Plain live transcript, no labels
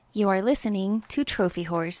You are listening to Trophy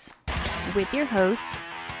Horse with your hosts,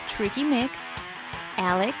 Tricky Mick,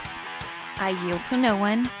 Alex, I Yield to No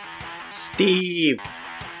One, Steve,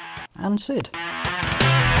 and Sid.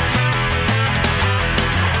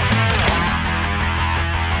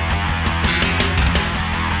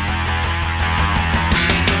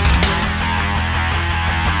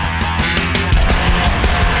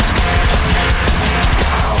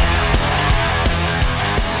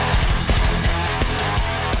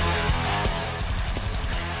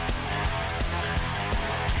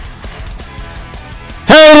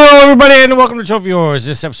 Hello, everybody, and welcome to Trophy Wars.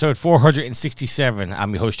 This is episode 467.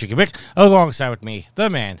 I'm your host, Tricky Mick. Alongside with me, the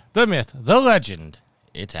man, the myth, the legend.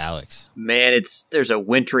 It's Alex. man, there's a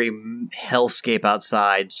wintry hellscape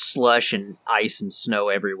outside, slush and ice and snow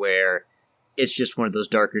everywhere. It's just one of those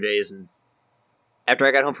darker days, and after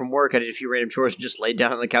I got home from work, I did a few random chores and just laid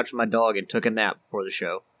down on the couch with my dog and took a nap before the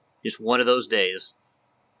show. Just one of those days.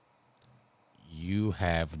 You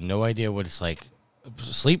have no idea what it's like.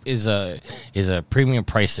 Sleep is a premium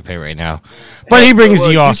price to pay right now, but he brings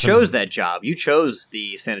the awesome. You chose that job. You chose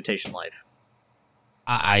the sanitation life.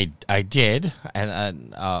 I did,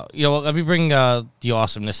 and you know what? Let me bring the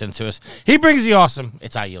awesomeness into us. He brings the awesome.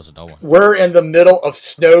 It's I Yield to No One. We're in the middle of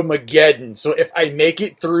Snowmageddon, so if I make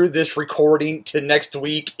it through this recording to next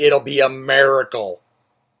week, it'll be a miracle.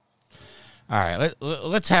 All right,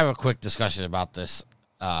 let's have a quick discussion about this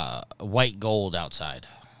white gold outside.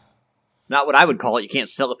 It's not what I would call it. You can't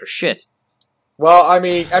sell it for shit. Well, I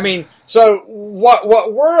mean, so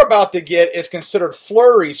what we're about to get is considered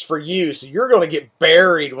flurries for you, so you're going to get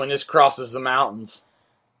buried when this crosses the mountains.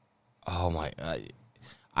 Oh my!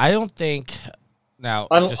 I don't think now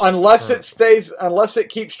unless it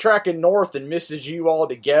keeps tracking north and misses you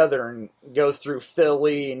altogether and goes through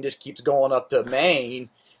Philly and just keeps going up to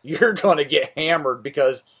Maine, you're going to get hammered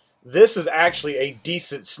because this is actually a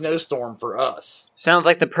decent snowstorm for us. Sounds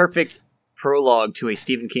like the perfect prologue to a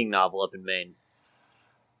Stephen King novel up in Maine.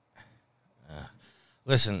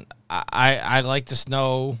 Listen, I like the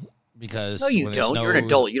snow because no, you don't. You're an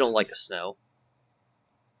adult. You don't like the snow.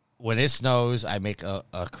 When it snows, I make a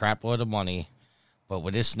crap load of money. But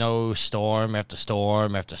when it snows, storm after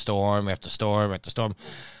storm after storm after storm after storm.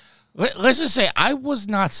 Let's just say I was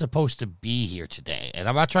not supposed to be here today, and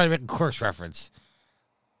I'm not trying to make a Quirks reference.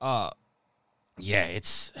 Yeah,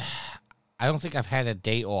 it's. I don't think I've had a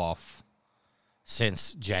day off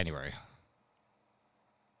since January,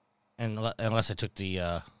 unless I took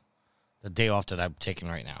the day off that I'm taking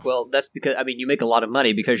right now. Well, that's because you make a lot of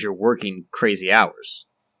money because you're working crazy hours.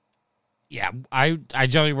 Yeah, I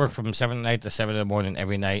generally work from 7 at night to 7 in the morning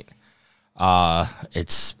every night.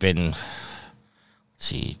 It's been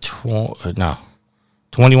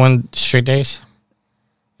 21 straight days.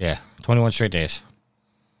 Yeah, 21 straight days.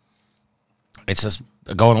 It's just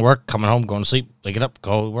going to work, coming home, going to sleep, waking up,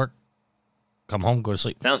 go to work, come home, go to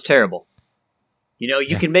sleep. Sounds terrible.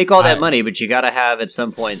 You can make all that money, but you got to have at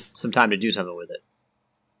some point some time to do something with it.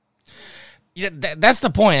 Yeah, that's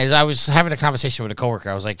the point. As I was having a conversation with a coworker,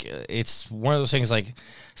 I was like, it's one of those things. Like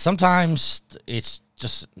sometimes it's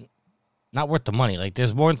just not worth the money. Like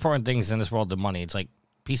there's more important things in this world than money. It's like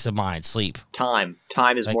peace of mind, sleep, time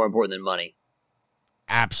is more important than money.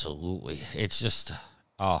 Absolutely, it's just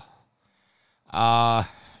yeah.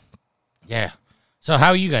 So how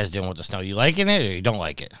are you guys dealing with the snow? You liking it or you don't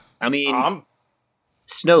like it?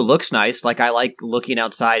 Snow looks nice. Like I like looking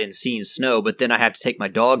outside and seeing snow, but then I have to take my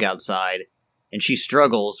dog outside, and she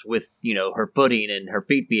struggles with her footing and her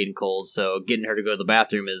feet being cold. So getting her to go to the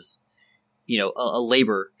bathroom is, a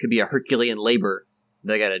labor. Could be a Herculean labor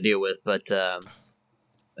that I got to deal with. But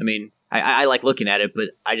I like looking at it, but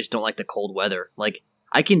I just don't like the cold weather. Like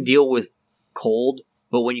I can deal with cold,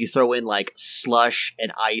 but when you throw in like slush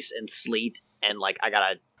and ice and sleet, and like I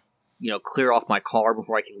gotta, clear off my car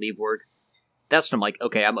before I can leave work, that's when I'm like,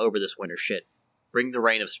 okay, I'm over this winter shit. Bring the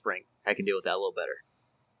rain of spring. I can deal with that a little better.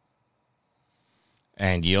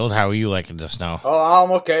 And Yield, how are you liking the snow? Oh,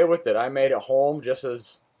 I'm okay with it. I made it home just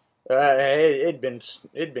as it'd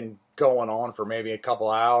been going on for maybe a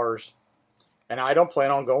couple hours, and I don't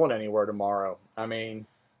plan on going anywhere tomorrow.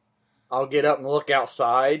 I'll get up and look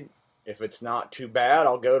outside. If it's not too bad,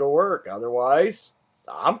 I'll go to work. Otherwise,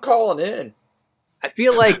 I'm calling in. I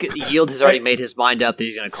feel like Yield has already made his mind up that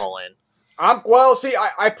he's going to call in.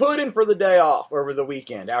 I put in for the day off over the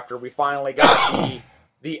weekend after we finally got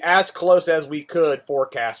the as close as we could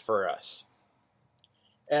forecast for us.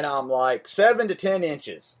 And I'm like, 7 to 10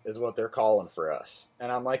 inches is what they're calling for us.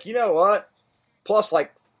 And I'm like, you know what? Plus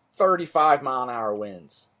like 35-mile-an-hour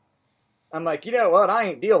winds. I'm like, you know what? I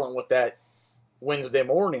ain't dealing with that Wednesday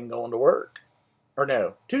morning going to work. Or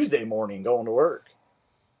no, Tuesday morning going to work.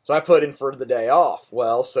 So I put in for the day off.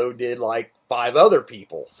 Well, so did like 5 other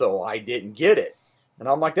people. So I didn't get it. And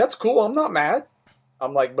I'm like, that's cool. I'm not mad.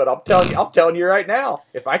 I'm like, but I'm telling you right now,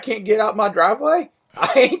 if I can't get out my driveway,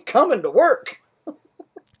 I ain't coming to work.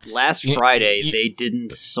 Last Friday, they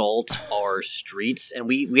didn't salt our streets, and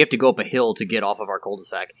we have to go up a hill to get off of our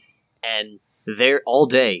cul-de-sac. And there all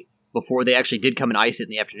day, before they actually did come and ice it in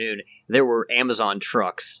the afternoon, there were Amazon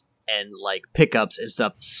trucks and like pickups and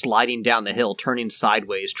stuff sliding down the hill, turning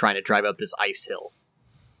sideways, trying to drive up this iced hill.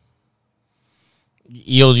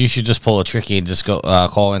 You should just pull a tricky and just go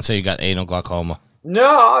call and say you got anal glaucoma.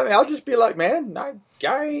 No, I mean, I'll just be like, man, I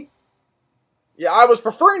was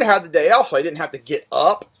preferring to have the day off so I didn't have to get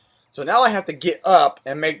up. So now I have to get up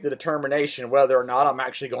and make the determination whether or not I'm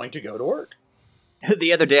actually going to go to work.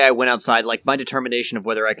 The other day I went outside, like my determination of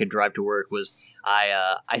whether I could drive to work was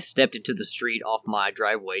I stepped into the street off my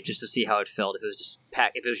driveway just to see how it felt, if it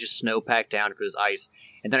was just snow packed down, if it was ice.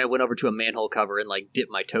 And then I went over to a manhole cover and like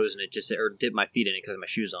dipped my toes in it, or dipped my feet in it because I had my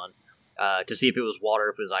shoes on. To see if it was water,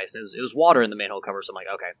 if it was ice. It was water in the manhole cover, so I'm like,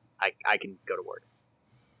 okay, I can go to work.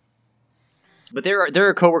 But there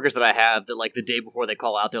are coworkers that I have that like the day before they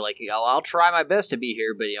call out, they're like, I'll try my best to be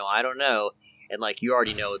here, but I don't know. And like you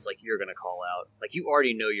already know, it's like you're gonna call out. Like you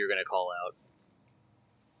already know you're gonna call out.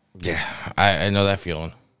 Yeah, I know that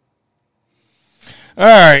feeling. All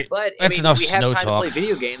right, but that's enough we snow have time talk. to play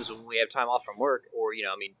video games when we have time off from work, or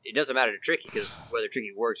it doesn't matter to Tricky because whether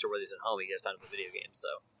Tricky works or whether he's at home, he has time to play video games. So.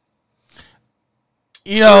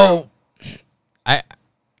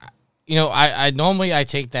 I normally I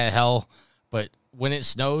take that hell, but when it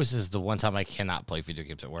snows is the one time I cannot play video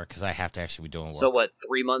games at work because I have to actually be doing work. So what?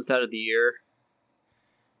 3 months out of the year?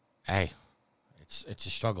 Hey, it's a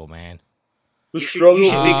struggle, man. You should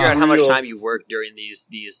figure out how much time you work during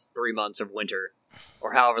these 3 months of winter,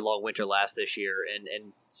 or however long winter lasts this year,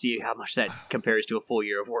 and see how much that compares to a full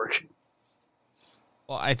year of work.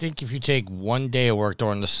 Well, I think if you take 1 day of work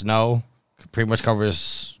during the snow, it pretty much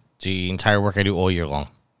covers the entire work I do all year long.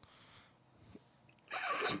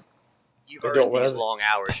 You've earned these long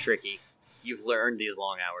hours, Tricky. You've learned these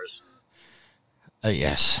long hours.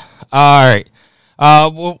 Yes. All right.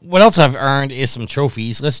 What else I've earned is some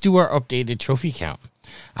trophies. Let's do our updated trophy count.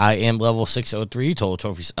 I am level 603, total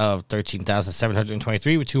trophies of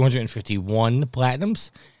 13,723 with 251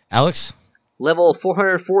 platinums. Alex? Level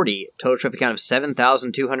 440, total trophy count of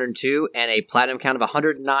 7,202, and a platinum count of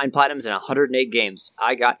 109 platinums in 108 games.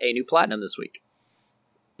 I got a new platinum this week.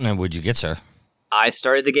 And what'd you get, sir? I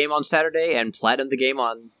started the game on Saturday and platinumed the game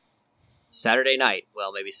on Saturday night.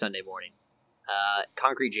 Well, maybe Sunday morning.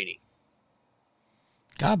 Concrete Genie.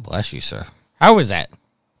 God bless you, sir. How was that?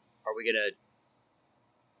 Are we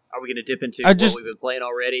gonna dip into what we've been playing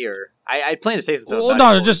already, or I plan to say some stuff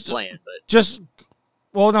about it just playing, but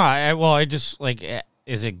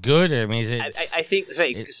is it good? I mean, is it? I think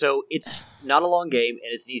so. It's not a long game,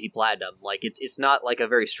 and it's an easy platinum. Like it's not like a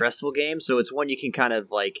very stressful game, so it's one you can kind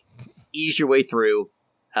of like ease your way through.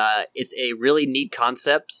 It's a really neat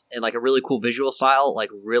concept and like a really cool visual style, like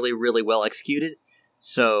really, really well executed.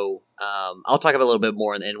 So I'll talk about a little bit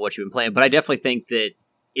more in what you've been playing, but I definitely think that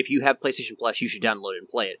if you have PlayStation Plus, you should download it and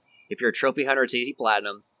play it. If you're a trophy hunter, it's easy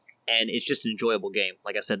platinum, and it's just an enjoyable game.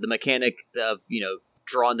 Like I said, the mechanic of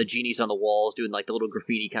drawing the genies on the walls, doing like the little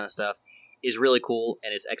graffiti kind of stuff, is really cool,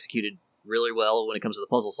 and it's executed really well when it comes to the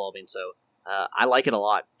puzzle solving. So I like it a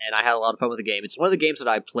lot, and I had a lot of fun with the game. It's one of the games that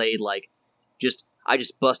I played I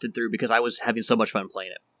just busted through because I was having so much fun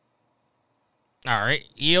playing it. All right,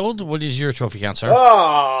 Yield. What is your trophy count, sir?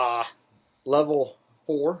 Level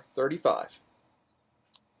 435.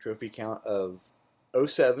 Trophy count of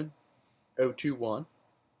 07, 021,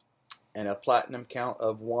 and a platinum count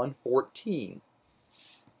of 114.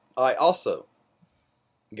 I also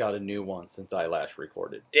got a new one since I last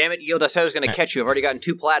recorded. Damn it, Yield! I said I was going to catch you. I've already gotten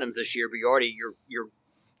 2 platinums this year, but you're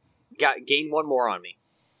gained one more on me.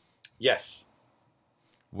 Yes.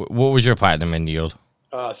 What was your platinum in, Yield?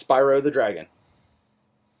 Spyro the Dragon.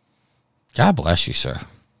 God bless you, sir.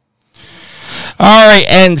 All right,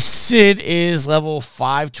 and Sid is level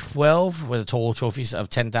 512 with a total trophies of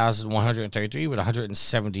 10,133 with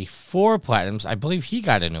 174 platinums. I believe he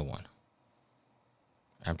got a new one.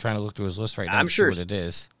 I'm trying to look through his list right now. I'm sure what it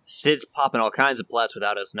is. Sid's popping all kinds of plats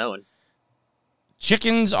without us knowing.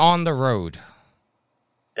 Chickens on the Road.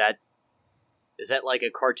 Is that like a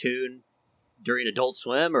cartoon during Adult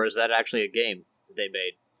Swim, or is that actually a game that they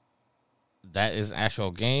made? That is an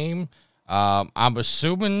actual game. I'm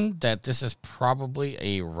assuming that this is probably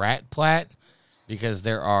a rat plat because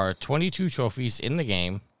there are 22 trophies in the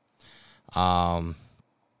game.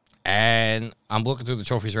 And I'm looking through the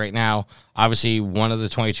trophies right now. Obviously, one of the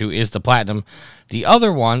 22 is the platinum. The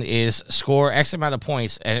other one is score X amount of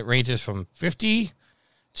points, and it ranges from 50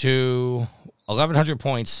 to 1,100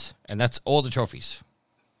 points, and that's all the trophies.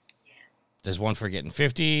 There's one for getting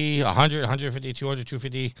 50, 100, 150, 200,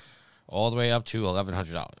 250, all the way up to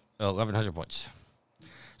 $1,100 points.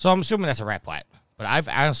 So I'm assuming that's a rat plat, but I've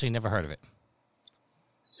honestly never heard of it.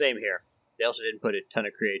 Same here. They also didn't put a ton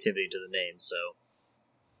of creativity into the name, so...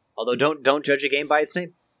 Although, don't judge a game by its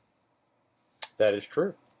name. That is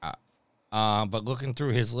true. But looking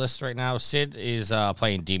through his list right now, Sid is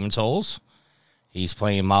playing Demon Souls. He's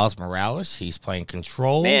playing Miles Morales. He's playing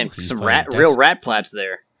Control. Man, He's some playing real rat plats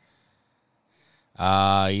there.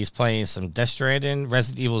 He's playing some Death Stranding,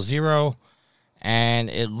 Resident Evil 0, and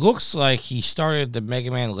it looks like he started the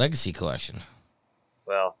Mega Man Legacy Collection.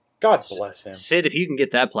 Well, God bless him. Sid, if you can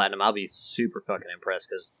get that platinum, I'll be super fucking impressed,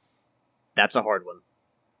 because that's a hard one.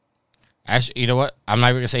 Actually, you know what? I'm not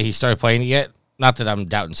even going to say he started playing it yet. Not that I'm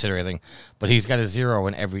doubting Sid or anything, but he's got a 0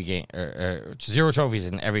 in every game, 0 trophies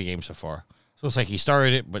in every game so far. So it's like he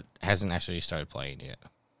started it, but hasn't actually started playing it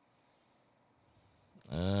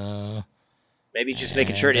yet. Maybe just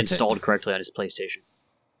making sure it installed correctly on his PlayStation.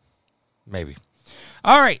 Maybe.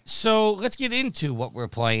 All right, so let's get into what we're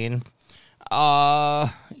playing.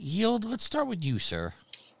 Yield, let's start with you, sir.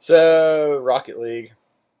 So, Rocket League,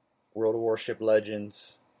 World of Warship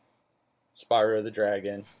Legends, Spyro the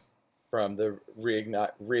Dragon from the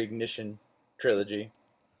Reignition trilogy.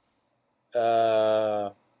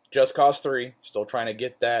 Just Cause 3, still trying to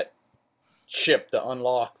get that ship to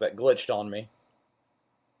unlock that glitched on me.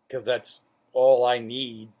 Because that's all I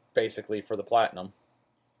need, basically, for the platinum.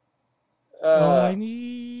 All I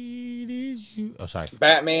need is you. Oh, sorry.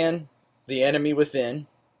 Batman, The Enemy Within.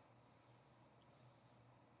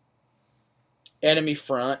 Enemy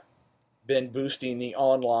Front, been boosting the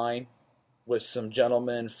online with some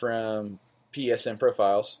gentlemen from PSN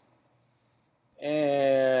Profiles.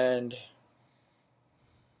 And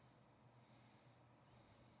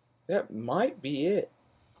that might be it.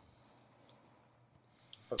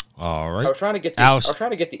 All right. I was trying to get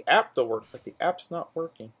the app to work, but the app's not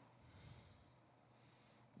working.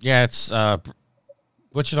 Yeah, it's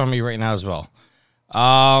glitching on me right now as well.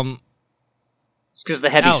 It's because of the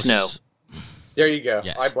heavy snow. There you go.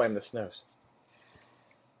 Yes. I blame the snows.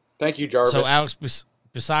 Thank you, Jarvis. So, Alex,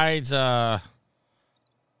 besides you don't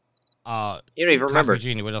even remember.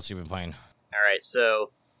 Virginia, what else have you been playing? All right,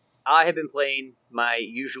 so I have been playing my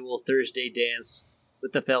usual Thursday dance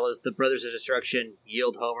with the fellas, the Brothers of Destruction,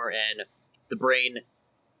 Yield Homer, and the Brain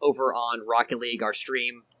over on Rocket League. Our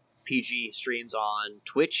stream, PG streams on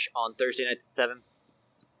Twitch on Thursday nights at 7.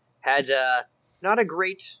 Had not a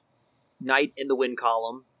great night in the win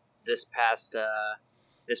column this past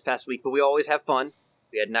week, but we always have fun.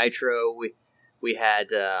 We had Nitro. We had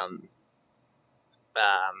I'm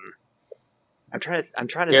trying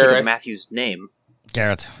to think of Matthew's name.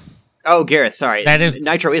 Gareth. Oh, Gareth. Sorry, that is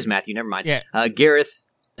Nitro is Matthew. Never mind. Yeah. Gareth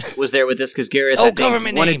was there with us because Gareth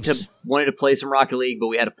government wanted names. to play some Rocket League, but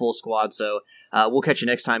we had a full squad, so we'll catch you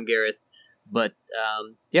next time, Gareth. But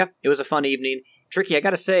yeah, it was a fun evening. Tricky, I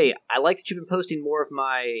gotta say, I like that you've been posting more of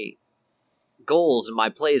my goals and my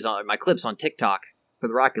plays on my clips on TikTok for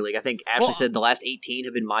the Rocket League. I think Ashley said the last 18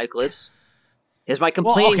 have been my clips. Has my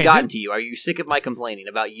complaining gotten to you? Are you sick of my complaining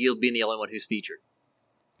about Yield being the only one who's featured?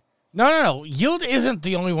 No. Yield isn't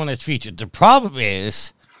the only one that's featured. The problem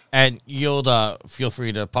is, and Yield, feel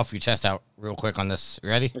free to puff your chest out real quick on this. You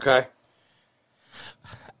ready? Okay.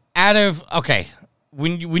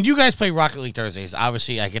 When you guys play Rocket League Thursdays,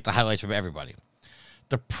 obviously I get the highlights from everybody.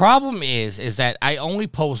 The problem is that I only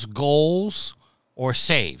post goals or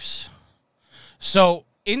saves. So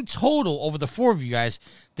in total, over the 4 of you guys,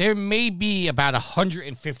 there may be about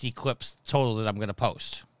 150 clips total that I'm going to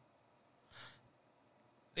post.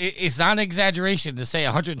 It's not an exaggeration to say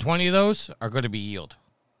 120 of those are going to be Yield.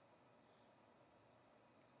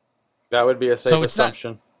 That would be a safe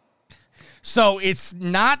assumption. So it's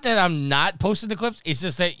not that I'm not posting the clips. It's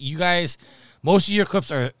just that you guys, most of your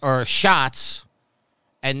clips are shots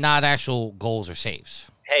and not actual goals or saves.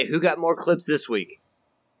 Hey, who got more clips this week?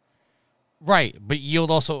 Right, but Yield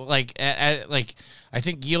also, I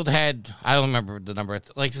think Yield had, I don't remember the number.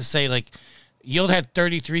 Like to say, Yield had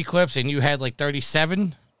 33 clips and you had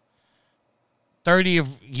 37. 30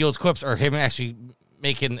 of Yield's clips are him actually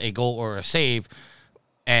making a goal or a save,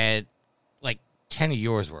 and 10 of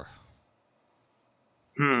yours were.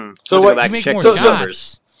 So what? You make more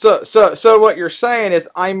shots. So what you're saying is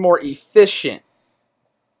I'm more efficient.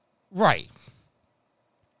 Right.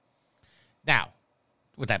 Now,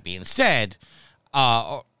 with that being said,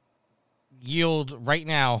 Yield right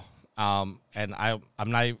now, And I'm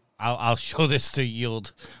not. I'll show this to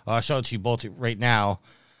Yield. I'll show it to you both right now.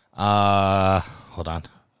 Hold on.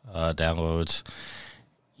 Downloads.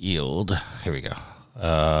 Yield. Here we go.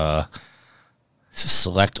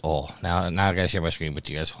 Select all. Now I gotta share my screen with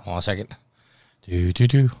you guys. Hold on a second.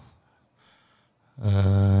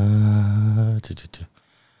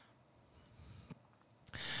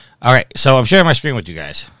 All right, so I'm sharing my screen with you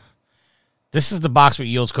guys. This is the box with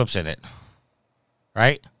Yield's clips in it,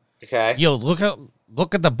 right? Okay. Yield, look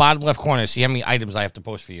at the bottom left corner. See how many items I have to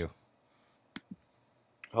post for you.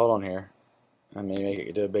 Hold on here. Let me make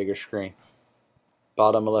it to a bigger screen.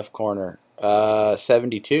 Bottom left corner.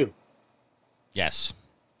 72. Yes.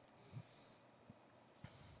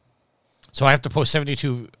 So I have to post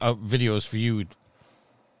 72 videos for you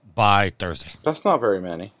by Thursday. That's not very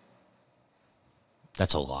many.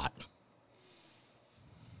 That's a lot.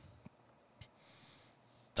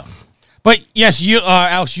 Dumb. But yes, you,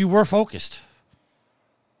 Alex, you were focused.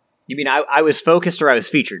 You mean I was focused or I was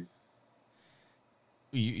featured?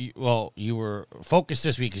 Well, you were focused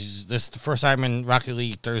this week because this is the first time in Rocket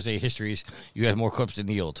League Thursday histories you had more clips than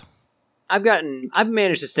Yield. I've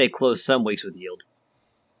managed to stay close some weeks with Yield.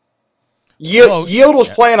 Yield was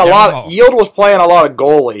playing a lot. Yield was playing a lot of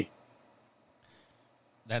goalie.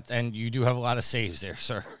 And you do have a lot of saves there,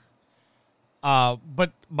 sir.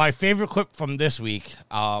 But my favorite clip from this week,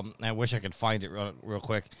 I wish I could find it real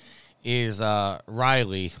quick, is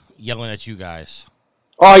Riley yelling at you guys.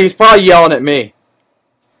 Oh, he's probably yelling at me.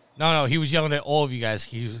 No, he was yelling at all of you guys.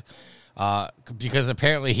 Because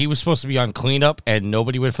apparently he was supposed to be on cleanup and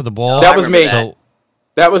nobody went for the ball. That was me.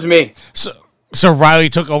 That was me. So Riley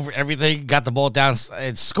took over everything, got the ball down,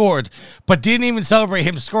 and scored, but didn't even celebrate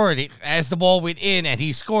him scoring. As the ball went in and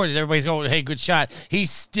he scored, and everybody's going, hey, good shot.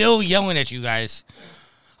 He's still yelling at you guys.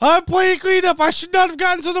 I'm playing cleanup. I should not have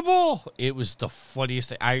gotten to the ball. It was the funniest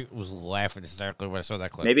thing. I was laughing hysterically when I saw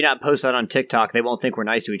that clip. Maybe not post that on TikTok. They won't think we're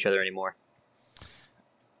nice to each other anymore.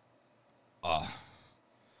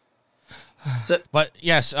 But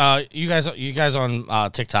yes, you guys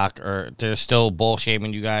on TikTok they're still bull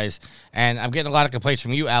shaming you guys, and I'm getting a lot of complaints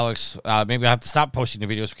from you, Alex. Maybe I have to stop posting the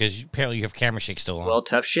videos because apparently you have camera shake still on. Well,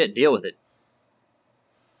 tough shit. Deal with it.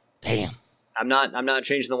 Damn. I'm not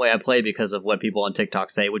changing the way I play because of what people on TikTok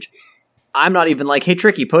say. Which I'm not even like, hey,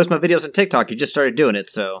 Tricky, post my videos on TikTok. You just started doing it,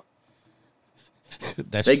 so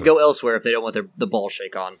That's they true. can go elsewhere if they don't want the ball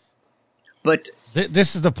shake on. But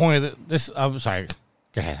this is the point of this. I'm sorry.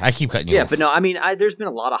 Go ahead. I keep cutting you off. But no, I mean, there's been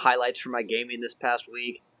a lot of highlights from my gaming this past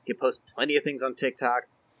week. You post plenty of things on TikTok.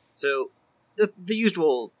 So, the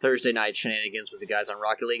usual Thursday night shenanigans with the guys on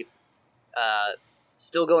Rocket League.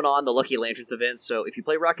 Still going on, the Lucky Lanterns event. So, if you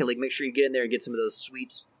play Rocket League, make sure you get in there and get some of those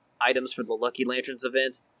sweet items for the Lucky Lanterns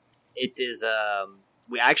event. It is,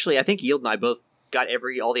 I think Yield and I both got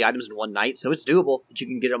all the items in one night, so it's doable that you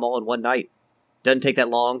can get them all in one night. Doesn't take that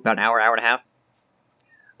long, about an hour and a half.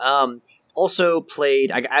 Also played,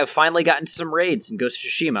 I've finally gotten to some raids in Ghost of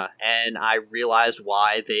Tsushima, and I realized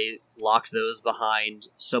why they locked those behind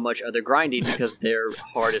so much other grinding, because they're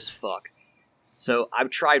hard as fuck. So I've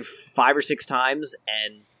tried 5 or 6 times,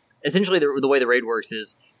 and essentially the way the raid works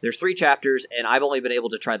is there's 3 chapters, and I've only been able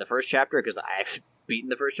to try the first chapter because I've beaten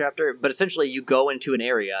the first chapter, but essentially you go into an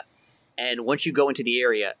area, and once you go into the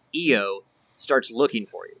area, EO starts looking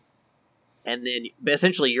for you. And then,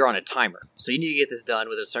 essentially, you're on a timer. So you need to get this done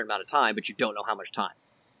with a certain amount of time, but you don't know how much time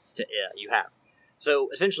you have. So,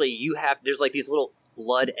 essentially, there's like these little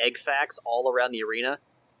blood egg sacs all around the arena,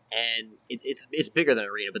 and it's bigger than an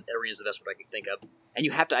arena, but the arena's the best word I can think of. And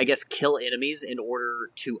you have to, I guess, kill enemies in order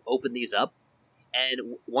to open these up.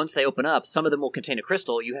 And once they open up, some of them will contain a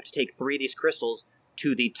crystal. You have to take 3 of these crystals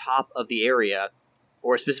to the top of the area,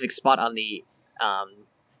 or a specific spot on the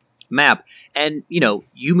map, and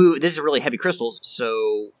you move. This is really heavy crystals,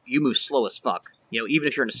 so you move slow as fuck. Even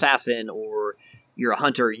if you're an assassin or you're a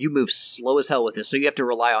hunter, you move slow as hell with this. So you have to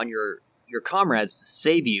rely on your comrades to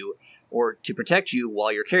save you or to protect you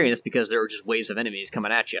while you're carrying this, because there are just waves of enemies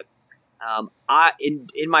coming at you.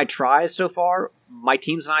 In my tries so far, my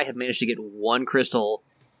teams and I have managed to get 1 crystal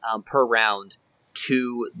per round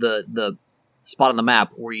to the spot on the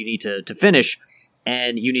map where you need to finish,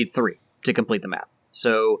 and you need 3 to complete the map.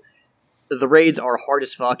 So the raids are hard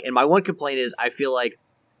as fuck, and my one complaint is I feel like,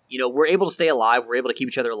 we're able to stay alive, we're able to keep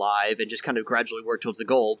each other alive, and just kind of gradually work towards the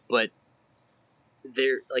goal, but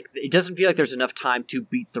it doesn't feel like there's enough time to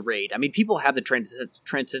beat the raid. I mean, people have the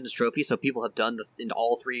Transcendence Trophy, so people have done in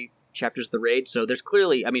all 3 chapters of the raid, so there's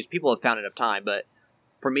clearly, people have found enough time, but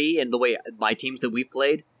for me, and the way my teams that we've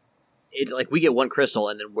played, it's like we get 1 crystal,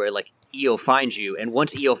 and then where, EO finds you, and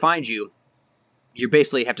once EO finds you, you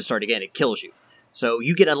basically have to start again, it kills you. So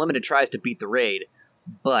you get unlimited tries to beat the raid,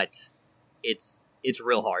 but it's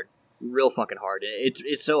real hard. Real fucking hard.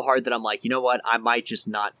 It's so hard that I'm like, you know what? I might just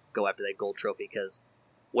not go after that gold trophy because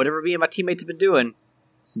whatever me and my teammates have been doing,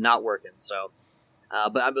 it's not working. So,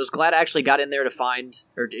 but I was glad I actually got in there to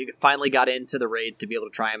finally got into the raid to be able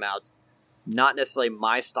to try them out. Not necessarily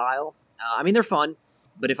my style. I mean, they're fun,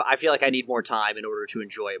 but I feel like I need more time in order to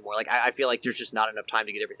enjoy it more. Like I feel like there's just not enough time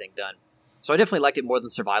to get everything done. So I definitely liked it more than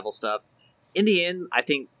survival stuff. In the end, I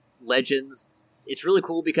think Legends, it's really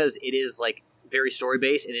cool because it is like very story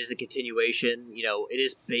based. It is a continuation. You know, it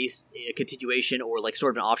is based a continuation or like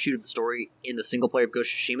sort of an offshoot of the story in the single player of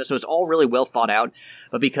Ghost of Tsushima. So it's all really well thought out.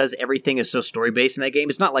 But because everything is so story based in that game,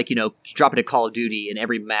 it's not like, you know, you drop into Call of Duty and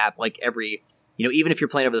every map, like every, you know, even if you're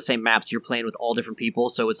playing over the same maps, you're playing with all different people.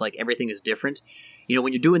 So it's like everything is different. You know,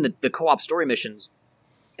 when you're doing the co-op story missions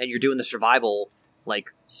and you're doing the survival like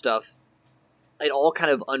stuff, it all kind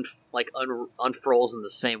of unfurls in the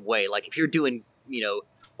same way. Like if you're doing, you know,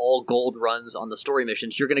 all gold runs on the story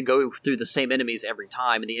missions, you're going to go through the same enemies every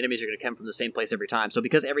time, and the enemies are going to come from the same place every time. So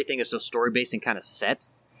because everything is so story-based and kind of set,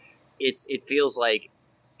 it feels like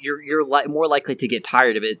you're more likely to get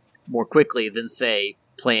tired of it more quickly than, say,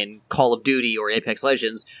 playing Call of Duty or Apex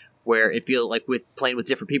Legends, where it feels like with playing with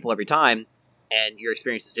different people every time, and your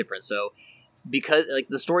experience is different. So because like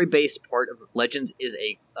the story-based part of Legends is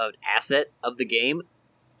an asset of the game,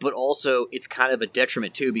 but also it's kind of a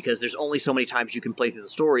detriment too, because there's only so many times you can play through the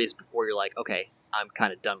stories before you're like, okay, I'm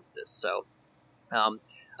kind of done with this. So,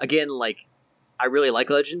 again, like, I really like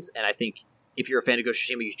Legends, and I think if you're a fan of Ghost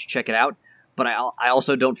of Tsushima, you should check it out, but I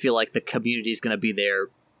also don't feel like the community is going to be there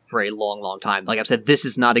for a long, long time. Like I've said, this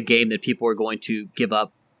is not a game that people are going to give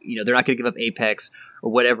up. You know, they're not going to give up Apex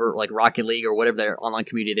or whatever, like Rocket League or whatever their online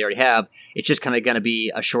community they already have. It's just kind of going to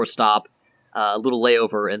be a short stop, a little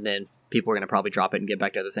layover, and then people are going to probably drop it and get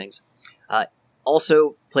back to other things.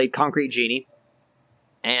 Also played Concrete Genie,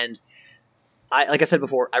 and like I said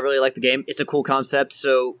before, I really like the game. It's a cool concept.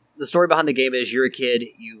 So the story behind the game is you're a kid,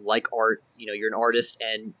 you like art, you know, you're an artist,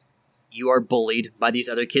 and you are bullied by these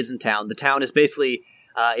other kids in town. The town is basically,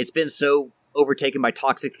 it's been so overtaken by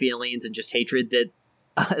toxic feelings and just hatred that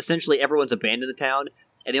essentially everyone's abandoned the town,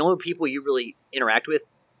 and the only people you really interact with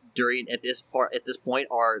at this point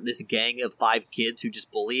are this gang of 5 kids who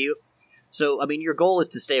just bully you. So, I mean, your goal is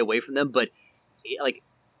to stay away from them, but, like,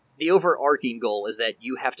 the overarching goal is that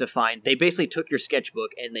you have to find... They basically took your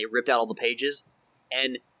sketchbook and they ripped out all the pages,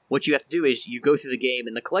 and what you have to do is you go through the game,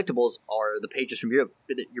 and the collectibles are the pages from your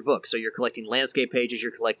book. So you're collecting landscape pages,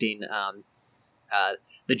 you're collecting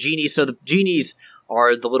the genies. So the genies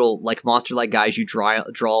are the little, like, monster-like guys you draw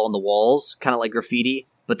on the walls, kind of like graffiti,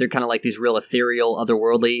 but they're kind of like these real ethereal,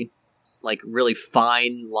 otherworldly, like, really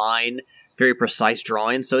fine line, very precise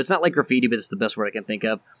drawings. So it's not like graffiti, but it's the best word I can think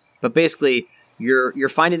of. But basically, you're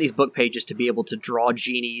finding these book pages to be able to draw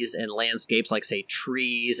genies and landscapes, like, say,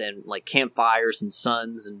 trees and, like, campfires and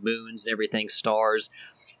suns and moons and everything, stars,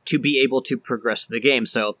 to be able to progress through the game.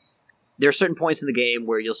 So there are certain points in the game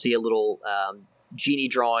where you'll see a little genie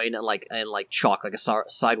drawing and like chalk, like a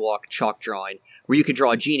sidewalk chalk drawing, where you can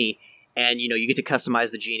draw a genie, and, you know, you get to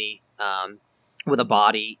customize the genie with a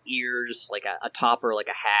body, ears, like a topper, like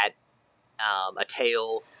a hat, a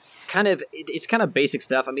tail, it's kind of basic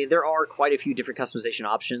stuff. I mean, there are quite a few different customization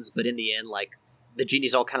options, but in the end, like, the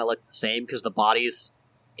genies all kind of look the same because the bodies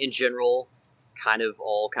in general kind of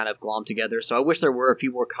glom together. So I wish there were a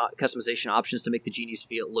few more customization options to make the genies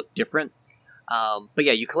look different. But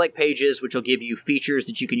yeah, you collect pages, which will give you features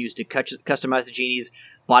that you can use to customize the genies,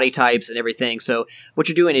 body types, and everything. So what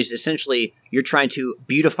you're doing is essentially you're trying to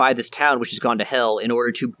beautify this town, which has gone to hell, in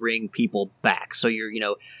order to bring people back. So you're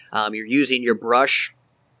using your brush,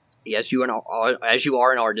 as you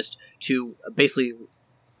are an artist, to basically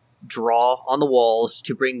draw on the walls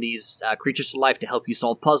to bring these creatures to life, to help you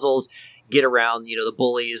solve puzzles, get around, you know, the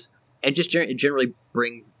bullies, and just generally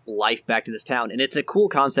bring life back to this town. And it's a cool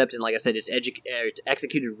concept, and like I said, it's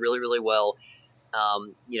executed really, really well.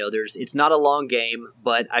 It's not a long game,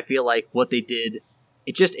 but I feel like what they did,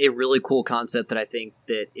 it's just a really cool concept that I think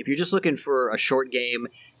that if you're just looking for a short game,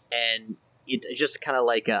 and it's just kind of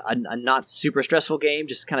like a not super stressful game,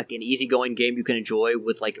 just kind of an easygoing game you can enjoy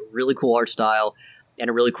with, like, a really cool art style and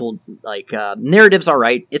a really cool, like, narrative's all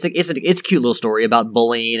right. It's a cute little story about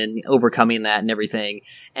bullying and overcoming that and everything,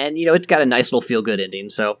 and, you know, it's got a nice little feel good ending.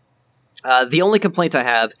 So the only complaint I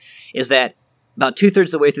have is that about 2/3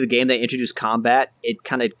 of the way through the game they introduce combat. It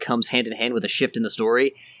kind of comes hand in hand with a shift in the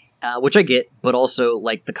story, which I get, but also,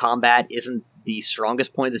 like, the combat isn't the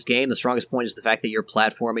strongest point of this game. The strongest point is the fact that you're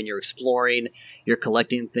platforming, you're exploring, you're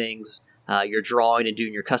collecting things, you're drawing and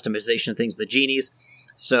doing your customization of things, the genies.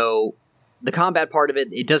 So the combat part of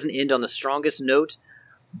it doesn't end on the strongest note,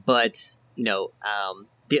 but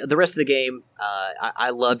the rest of the game, I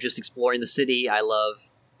love just exploring the city. I love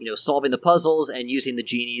solving the puzzles and using the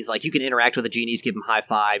genies. Like, you can interact with the genies, give them high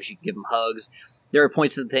fives, you can give them hugs. There are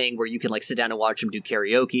points in the thing where you can sit down and watch them do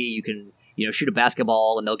karaoke. You can shoot a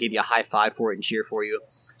basketball and they'll give you a high five for it and cheer for you.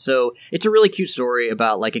 So it's a really cute story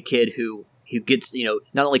about a kid who gets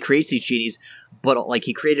not only creates these genies, but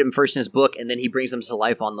he created them first in his book, and then he brings them to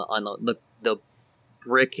life on the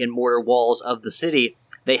brick and mortar walls of the city.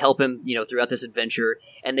 They help him throughout this adventure,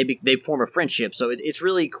 and they form a friendship. So it's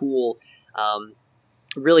really cool,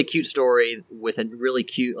 really cute story with a really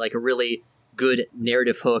cute a really good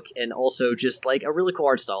narrative hook, and also just a really cool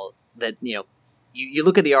art style that you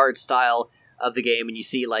look at the art style of the game and you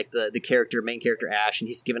see the main character Ash, and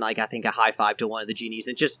he's given I think a high five to one of the genies,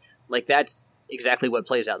 and just that's exactly what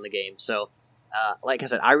plays out in the game. So like I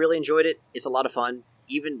said, I really enjoyed it. It's a lot of fun,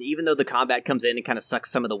 even though the combat comes in and kind of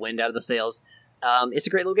sucks some of the wind out of the sails. It's a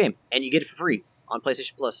great little game, and you get it for free on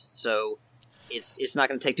PlayStation Plus, so it's not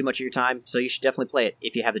going to take too much of your time, so you should definitely play it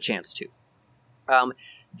if you have the chance to.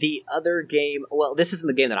 The other game, well, this isn't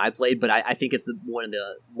the game that I played, but I think it's one of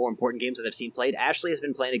the more important games that I've seen played. Ashley has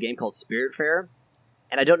been playing a game called Spiritfarer,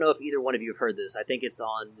 and I don't know if either one of you have heard this. I think it's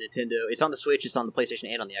on Nintendo. It's on the Switch, it's on the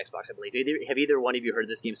PlayStation, and on the Xbox, I believe. Have either one of you heard of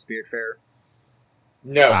this game, Spiritfarer?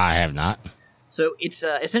 No. I have not. So it's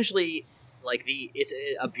essentially it's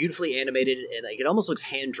a beautifully animated, and it almost looks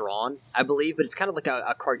hand drawn, I believe, but it's kind of like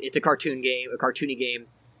it's a cartoony game,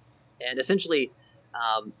 and essentially,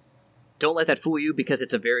 don't let that fool you, because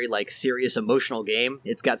it's a very serious emotional game.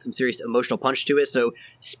 It's got some serious emotional punch to it. So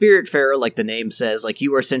Spiritfarer, like the name says,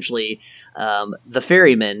 you are essentially the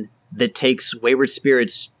ferryman that takes wayward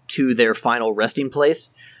spirits to their final resting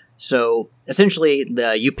place. So essentially,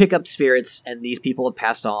 you pick up spirits, and these people have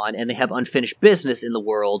passed on, and they have unfinished business in the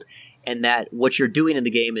world. And that what you're doing in the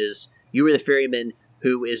game is you are the ferryman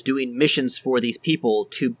who is doing missions for these people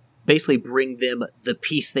to basically bring them the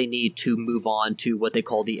peace they need to move on to what they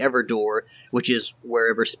call the Everdoor, which is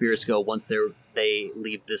wherever spirits go once they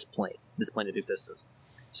leave this plane of existence.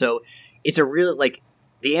 So it's a really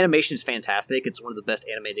the animation is fantastic. It's one of the best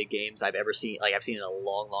animated games I've ever seen. I've seen in a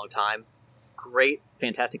long, long time. Great,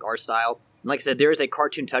 fantastic art style. And like I said, there is a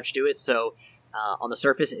cartoon touch to it, so on the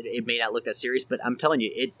surface it may not look that serious, but I'm telling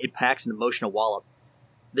you, it packs an emotional wallop.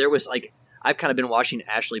 There was I've kind of been watching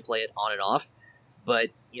Ashley play it on and off,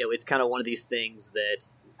 but it's kind of one of these things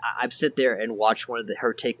that I've sit there and watched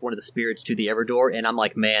her take one of the spirits to the Everdoor, and I'm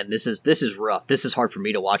like, man, this is rough. This is hard for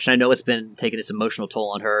me to watch, and I know it's been taking its emotional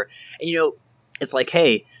toll on her. And it's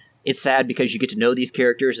hey, it's sad because you get to know these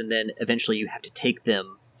characters, and then eventually you have to take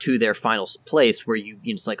them to their final place where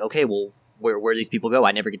it's okay, well, where do these people go?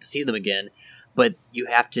 I never get to see them again. But you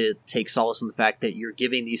have to take solace in the fact that you're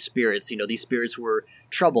giving these spirits, these spirits were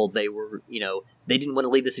troubled. They were, they didn't want to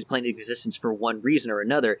leave this plane of existence for one reason or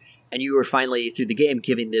another. And you were finally, through the game,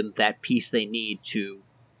 giving them that peace they need to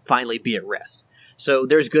finally be at rest. So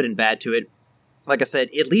there's good and bad to it. Like I said,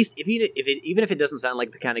 at least, even if it doesn't sound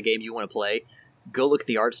like the kind of game you want to play, go look at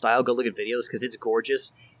the art style, go look at videos, because it's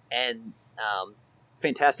gorgeous. And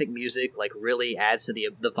fantastic music, really adds to the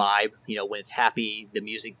vibe. When it's happy, the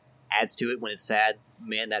music adds to it. When it's sad,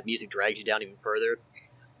 man, that music drags you down even further.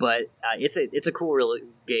 But it's a cool real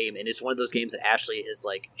game, and it's one of those games that Ashley is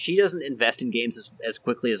she doesn't invest in games as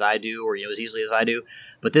quickly as I do, or as easily as I do,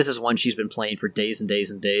 but this is one she's been playing for days and days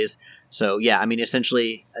and days. So yeah, I mean,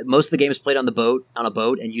 essentially most of the game is played on a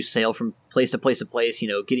boat, and you sail from place to place to place,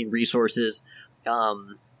 getting resources.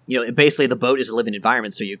 Basically the boat is a living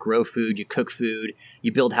environment, so you grow food, you cook food,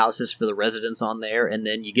 you build houses for the residents on there, and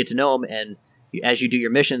then you get to know them, and as you do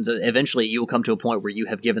your missions, eventually you will come to a point where you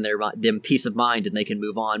have given them peace of mind and they can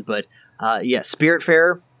move on. But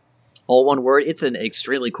Spiritfarer, all one word, it's an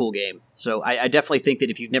extremely cool game. So I definitely think that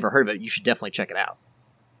if you've never heard of it, you should definitely check it out.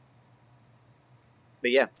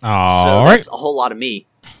 But yeah, that's a whole lot of me.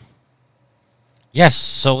 Yes,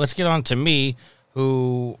 so let's get on to me,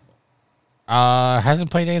 who hasn't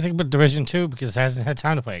played anything but Division 2 because hasn't had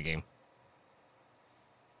time to play a game.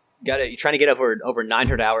 You're trying to get over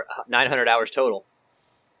 900 hours total.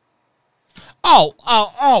 Oh!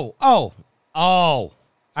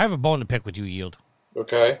 I have a bone to pick with you, Yield.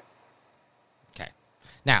 Okay.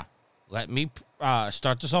 Now, let me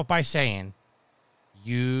start this off by saying,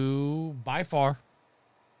 you by far,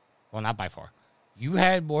 well, not by far, you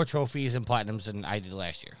had more trophies and platinums than I did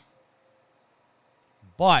last year.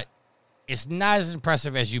 But it's not as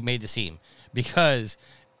impressive as you made it seem, because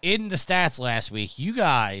in the stats last week, you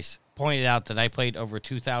guys pointed out that I played over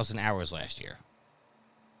 2,000 hours last year.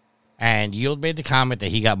 And Yield made the comment that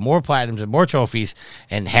he got more platinums and more trophies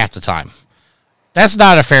in half the time. That's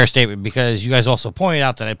not a fair statement because you guys also pointed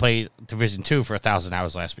out that I played Division 2 for 1,000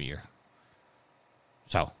 hours last year.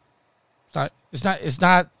 So it's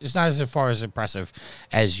not as far as impressive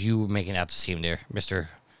as you were making out to seem there, Mr.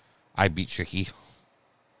 I Beat Tricky.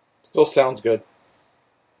 Still sounds good.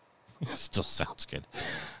 Still sounds good.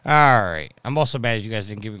 All right. I'm also mad that you guys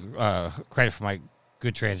didn't give me credit for my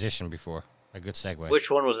good transition before. My good segue.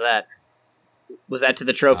 Which one was that? Was that to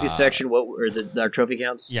the trophy section? What or our trophy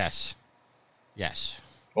counts? Yes.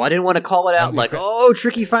 Well, I didn't want to call it out like, oh,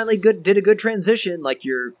 Tricky finally did a good transition, like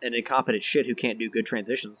you're an incompetent shit who can't do good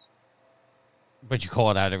transitions. But you call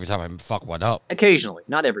it out every time I fuck one up. Occasionally,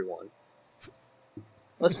 not everyone.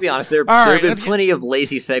 Let's be honest, there have been plenty of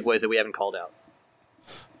lazy segues that we haven't called out.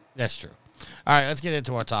 That's true. All right, let's get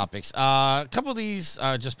into our topics. A couple of these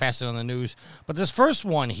just passed it on the news, but this first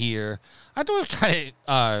one here, I thought it kind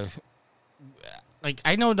of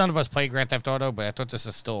I know none of us play Grand Theft Auto, but I thought this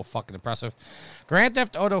is still fucking impressive. Grand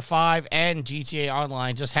Theft Auto 5 and GTA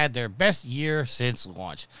Online just had their best year since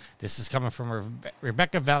launch. This is coming from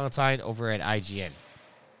Rebecca Valentine over at IGN.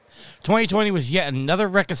 2020 was yet another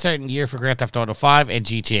record-setting year for Grand Theft Auto 5 and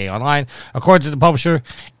GTA Online. According to the publisher,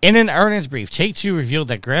 in an earnings brief, Take-Two revealed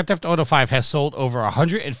that Grand Theft Auto 5 has sold over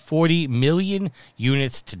 140 million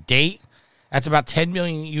units to date. That's about 10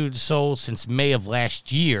 million units sold since May of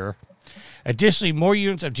last year. Additionally, more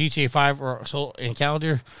units of GTA 5 were sold in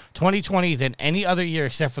calendar 2020 than any other year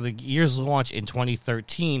except for the year's launch in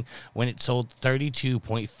 2013 when it sold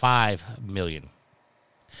 32.5 million.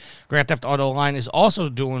 Grand Theft Auto Online is also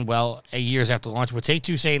doing well years after launch, with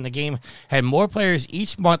Take-Two saying the game had more players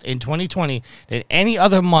each month in 2020 than any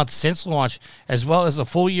other month since launch, as well as the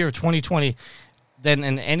full year of 2020 than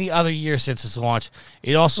in any other year since its launch.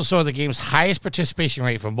 It also saw the game's highest participation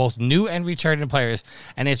rate from both new and returning players,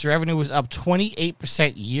 and its revenue was up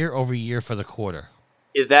 28% year over year for the quarter.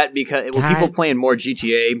 Is that because were people playing more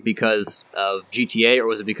GTA because of GTA, or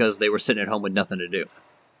was it because they were sitting at home with nothing to do?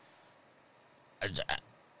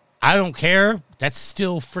 I don't care. That's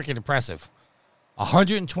still freaking impressive.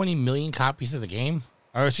 120 million copies of the game,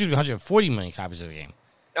 or excuse me, 140 million copies of the game.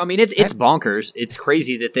 I mean, it's bonkers. It's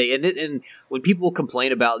crazy that they and when people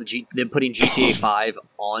complain about them putting GTA 5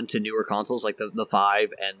 onto newer consoles like the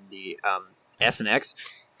 5 and the S and X,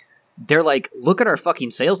 they're like, look at our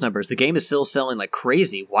fucking sales numbers. The game is still selling like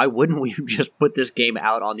crazy. Why wouldn't we just put this game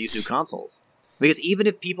out on these new consoles? Because even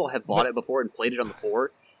if people have bought it before and played it on the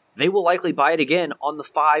 4, they will likely buy it again on the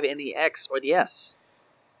 5 and the X or the S.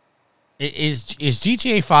 Is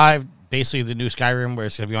GTA 5 basically the new Skyrim where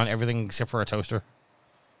it's going to be on everything except for a toaster?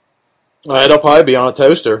 It'll probably be on a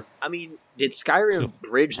toaster. I mean, did Skyrim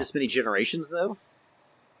bridge this many generations, though?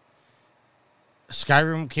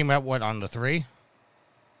 Skyrim came out, on the 3?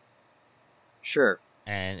 Sure.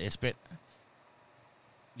 And it's been...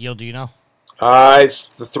 Yield, do you know?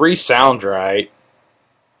 It's the 3 sounds right.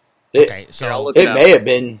 Okay, so... It may have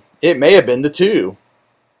been the 2.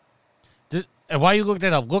 And while you look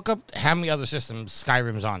that up, look up how many other systems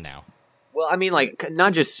Skyrim's on now. Well, I mean, like,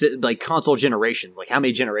 not just, like, console generations. Like, how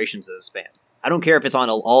many generations does it span? I don't care if it's on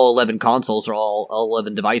all 11 consoles or all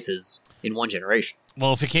 11 devices in one generation.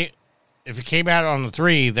 Well, if it came out on the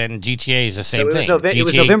 3, then GTA is the same thing. It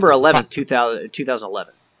was November 11th,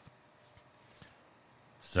 2011.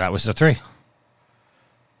 So that was the 3.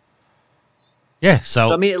 Yeah,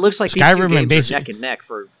 so I mean, it looks like Skyrim these two games are neck and neck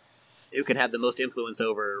for who can have the most influence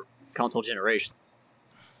over console generations.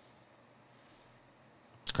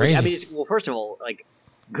 Crazy. Which, I mean, well, first of all, like,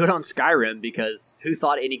 good on Skyrim, because who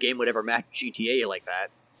thought any game would ever match GTA like that?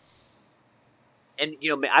 And,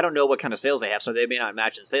 you know, I don't know what kind of sales they have, so they may not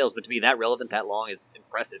match in sales, but to be that relevant that long is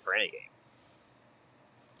impressive for any game.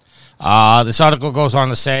 This article goes on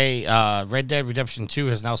to say Red Dead Redemption 2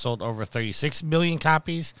 has now sold over 36 million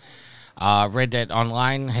copies. Red Dead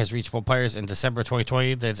Online has reached more players in December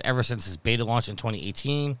 2020 than it's ever since its beta launch in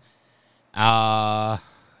 2018. Yeah,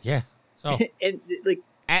 so... and, like,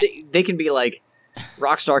 they can be like,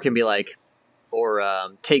 Rockstar can be like, or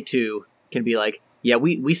Take-Two can be like, yeah,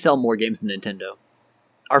 we sell more games than Nintendo.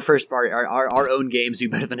 Our first party, our own games do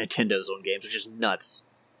better than Nintendo's own games, which is nuts.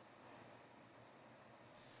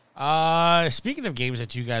 Speaking of games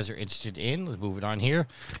that you guys are interested in, let's move it on here.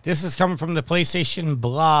 This is coming from the PlayStation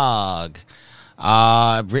blog,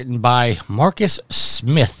 written by Marcus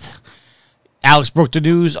Smith. Alex broke the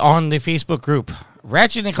news on the Facebook group.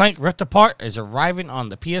 Ratchet & Clank Rift Apart is arriving on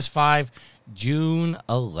the PS5 June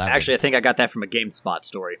 11th. Actually, I think I got that from a GameSpot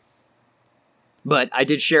story. But I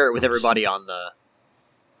did share it with everybody on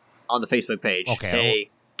the Facebook page. Okay. Hey,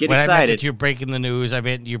 get when excited. I meant that you're breaking the news, I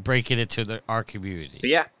meant you're breaking it to our community.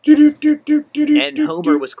 But yeah. And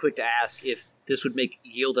Homer was quick to ask if this would make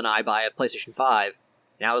Yield and I buy a PlayStation 5.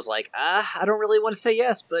 And I was like, I don't really want to say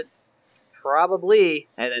yes, but probably.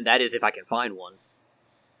 And then that is if I can find one.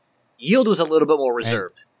 Yield was a little bit more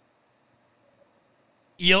reserved.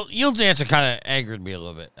 Yield's answer kind of angered me a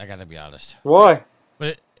little bit. I got to be honest. Why?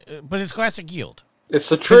 But it's classic Yield. It's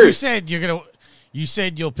the truth. You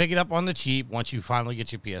said you'll pick it up on the cheap once you finally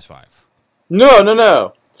get your PS5.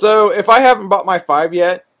 No. So if I haven't bought my 5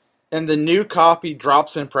 yet, and the new copy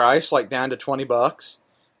drops in price, like down to $20,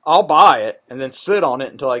 I'll buy it and then sit on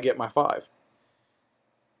it until I get my 5.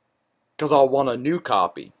 Because I'll want a new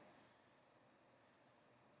copy.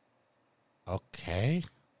 Okay.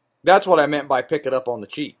 That's what I meant by pick it up on the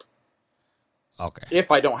cheap. Okay.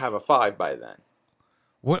 If I don't have a 5 by then.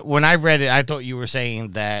 When I read it, I thought you were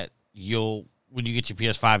saying that when you get your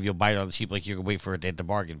PS5, you'll buy it on the cheap, like you can wait for it at the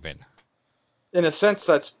bargain bin. In a sense,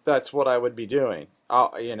 that's what I would be doing.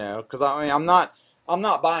 Because I'm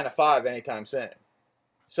not buying a 5 anytime soon.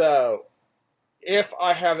 So, if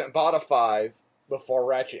I haven't bought a 5 before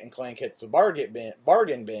Ratchet and Clank hits the bargain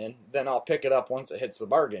bin, then I'll pick it up once it hits the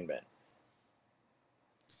bargain bin.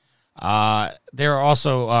 There are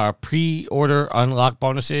also pre-order unlock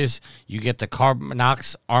bonuses. You get the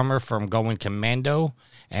Carbinox armor from Going Commando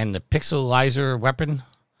and the Pixelizer weapon.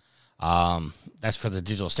 That's for the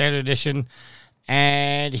Digital Standard Edition.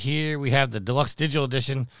 And here we have the Deluxe Digital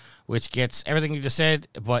Edition, which gets everything you just said,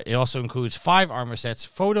 but it also includes 5 armor sets,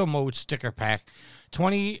 photo mode sticker pack,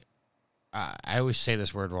 20... I always say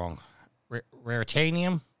this word wrong.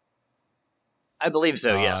 Raritanium? I believe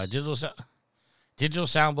so, yes. Digital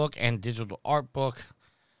sound book and digital art book.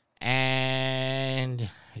 And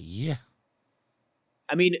yeah.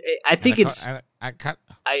 I mean, I think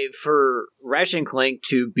for Ratchet and Clank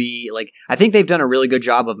to be like, I think they've done a really good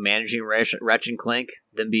job of managing Ratchet and Clank,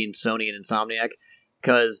 them being Sony and Insomniac,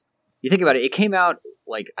 because you think about it, it came out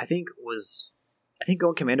like I think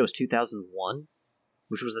Going Commando was 2001,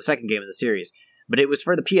 which was the second game in the series, but it was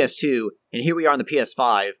for the PS2, and here we are on the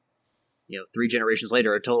PS5. 3 generations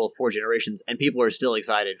later, a total of 4 generations, and people are still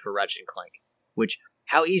excited for Ratchet and Clank. Which,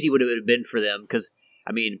 how easy would it have been for them? Because,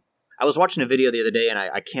 I mean, I was watching a video the other day, and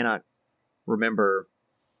I cannot remember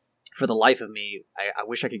for the life of me. I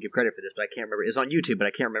wish I could give credit for this, but I can't remember. It was on YouTube, but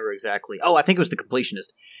I can't remember exactly. Oh, I think it was The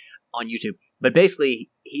Completionist on YouTube. But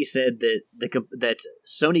basically, he said that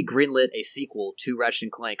Sony greenlit a sequel to Ratchet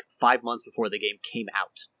and Clank 5 months before the game came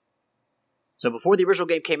out. So before the original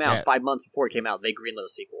game came out, 5 months before it came out, they greenlit a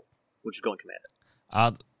sequel, which is Going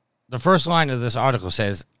Commando. The first line of this article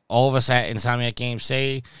says, all of us at Insomniac Games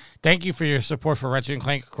say, thank you for your support for Ratchet and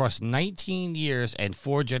Clank across 19 years and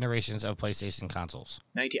 4 generations of PlayStation consoles.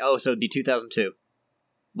 So it'd be 2002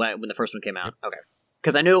 when the first one came out. Okay.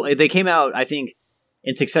 Because I know they came out, I think,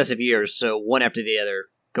 in successive years, so one after the other,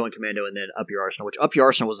 Going Commando and then Up Your Arsenal, which Up Your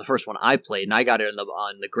Arsenal was the first one I played, and I got it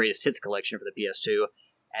on the Greatest Hits collection for the PS2,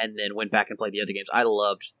 and then went back and played the other games. I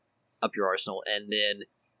loved Up Your Arsenal, and then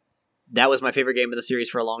that was my favorite game in the series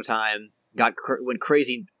for a long time. Got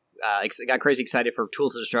crazy excited for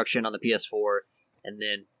Tools of Destruction on the PS4, and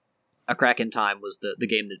then A Crack in Time was the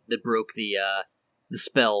game that broke the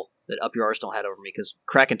spell that Up Your Arsenal had over me, because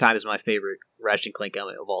Crack in Time is my favorite Ratchet and Clank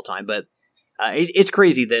element of all time. But it's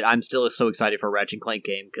crazy that I'm still so excited for a Ratchet and Clank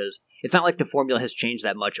game, because it's not like the formula has changed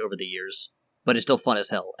that much over the years, but it's still fun as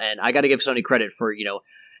hell. And I got to give Sony credit for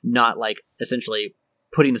not like essentially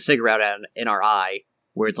putting the cigarette out in our eye,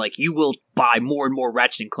 where it's like, you will buy more and more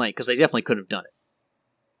Ratchet and Clank, because they definitely could have done it.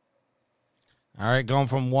 All right, going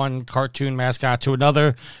from one cartoon mascot to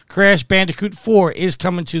another, Crash Bandicoot 4 is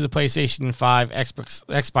coming to the PlayStation 5,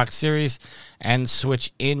 Xbox Series, and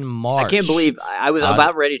Switch in March. I can't believe I was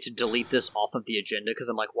about ready to delete this off of the agenda, because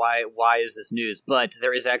I'm like, why is this news? But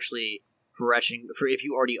there is actually, for if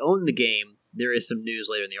you already own the game, there is some news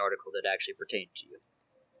later in the article that actually pertains to you.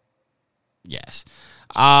 Yes.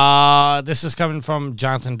 This is coming from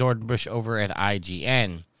Jonathan Dornbush over at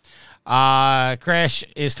IGN. Crash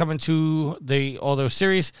is coming to the All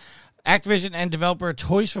series. Activision and developer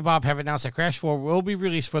Toys for Bob have announced that Crash 4 will be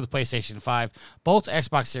released for the PlayStation 5, both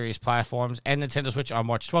Xbox Series platforms, and Nintendo Switch on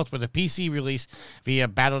March 12th, with a PC release via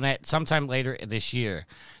Battle.net sometime later this year.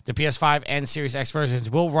 The PS5 and Series X versions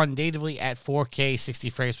will run natively at 4K 60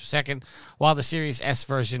 frames per second, while the Series S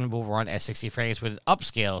version will run at 60 frames with an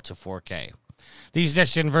upscale to 4K. These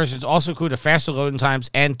next-gen versions also include a faster loading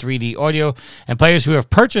times and 3D audio, and players who have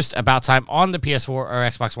purchased About Time on the PS4 or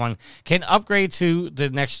Xbox One can upgrade to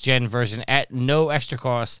the next-gen version at no extra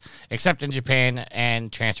cost, except in Japan,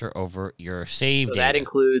 and transfer over your save data. That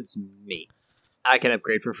includes me. I can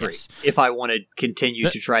upgrade for free if I want to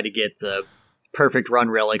continue to try to get the perfect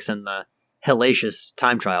run relics and the hellacious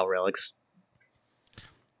time trial relics.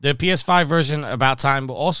 The PS5 version, About Time,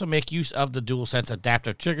 will also make use of the DualSense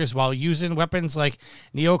adaptive triggers while using weapons like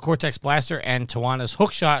Neo Cortex Blaster and Tawana's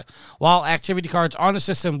Hookshot, while activity cards on the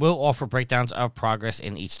system will offer breakdowns of progress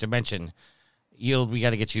in each dimension. Yield, we got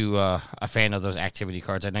to get you a fan of those activity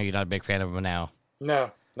cards. I know you're not a big fan of them now. No,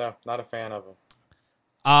 not a fan of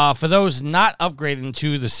them. For those not upgrading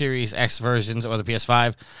to the Series X versions or the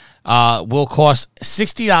PS5, will cost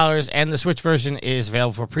 $60, and the Switch version is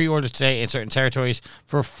available for pre-order today in certain territories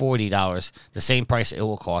for $40, the same price it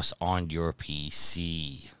will cost on your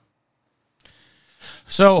PC.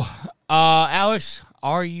 So, Alex,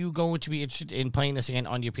 are you going to be interested in playing this again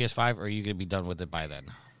on your PS5, or are you going to be done with it by then?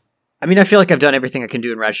 I mean, I feel like I've done everything I can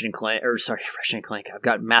do in Ratchet and Clank. I've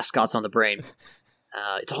got mascots on the brain.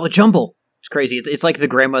 It's all a jumble. It's crazy. It's like the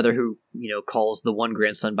grandmother who, calls the one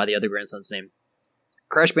grandson by the other grandson's name.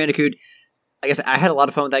 Crash Bandicoot, I guess I had a lot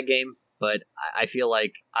of fun with that game, but I feel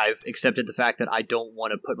like I've accepted the fact that I don't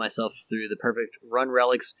want to put myself through the perfect run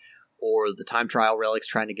relics or the time trial relics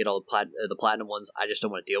trying to get all the platinum ones. I just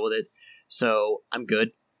don't want to deal with it. So I'm good.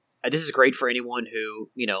 This is great for anyone who,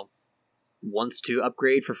 wants to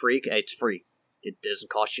upgrade for free. It's free. It doesn't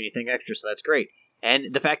cost you anything extra, so that's great.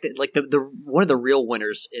 And the fact that, like, the one of the real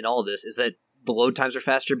winners in all of this is that the load times are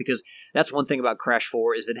faster, because that's one thing about Crash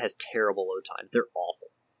 4 is it has terrible load times. They're awful.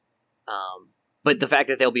 But the fact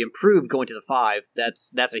that they'll be improved going to the 5,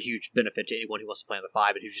 that's a huge benefit to anyone who wants to play on the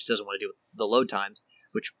 5 and who just doesn't want to deal with the load times,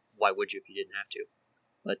 which, why would you if you didn't have to?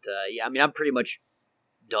 But, yeah, I mean, I'm pretty much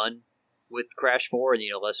done with Crash 4, and,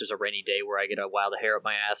 unless there's a rainy day where I get a wild hair up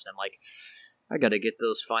my ass, and I'm like, I gotta get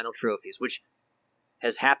those final trophies, which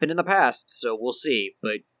has happened in the past, so we'll see.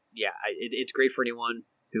 But yeah, it's great for anyone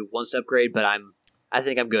who wants to upgrade, but I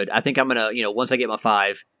think I'm good. I think I'm gonna, once I get my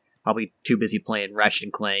 5, I'll be too busy playing Ratchet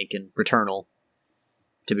and Clank and Returnal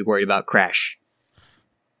to be worried about Crash.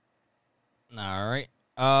 All right.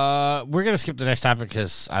 We're gonna skip the next topic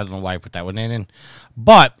because I don't know why I put that one in.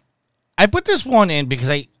 But I put this one in because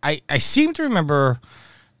I seem to remember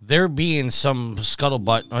there being some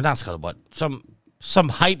scuttlebutt, or not scuttlebutt, some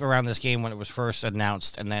hype around this game when it was first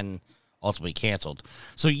announced and then ultimately canceled.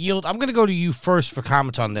 So, Yield, I'm going to go to you first for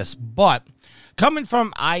comments on this, but coming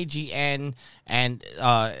from IGN, and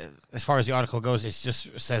as far as the article goes, it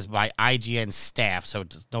just says by IGN staff, so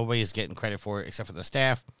nobody's getting credit for it except for the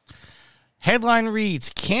staff. Headline reads,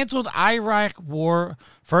 canceled Iraq War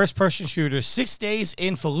first-person shooter 6 days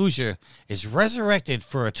in Fallujah is resurrected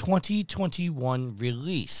for a 2021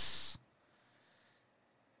 release.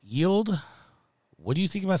 Yield, what do you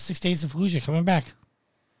think about 6 days in Fallujah coming back?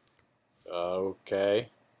 Okay.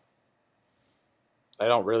 I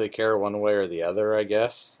don't really care one way or the other, I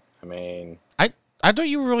guess. I mean... I thought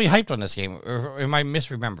you were really hyped on this game, or am I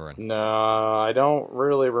misremembering? No, I don't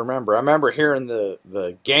really remember. I remember hearing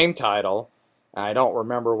the game title. I don't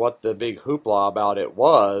remember what the big hoopla about it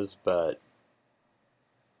was, but...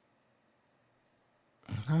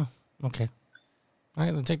 Oh, okay. All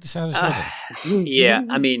right, let's take this out of the show. Yeah,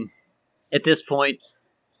 I mean, at this point,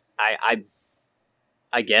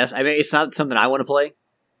 I guess. I mean, it's not something I want to play.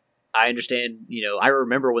 I understand, I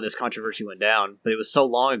remember when this controversy went down, but it was so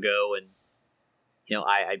long ago, and,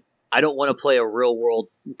 I don't want to play a real-world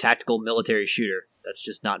tactical military shooter. That's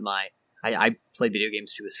just not my... I play video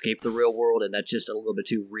games to escape the real world, and that's just a little bit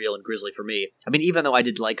too real and grisly for me. I mean, even though I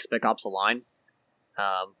did like Spec Ops: The Line,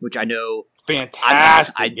 which I know...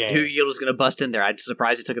 Fantastic game. I knew Yield was going to bust in there. I'm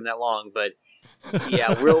surprised it took him that long, but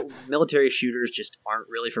yeah, real military shooters just aren't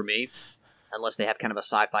really for me, unless they have kind of a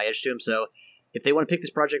sci-fi edge to them. So if they want to pick this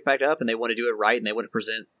project back up, and they want to do it right, and they want to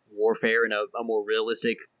present warfare in a more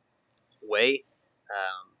realistic way,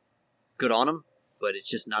 good on them. But it's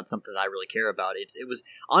just not something that I really care about. It was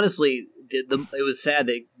honestly, it was sad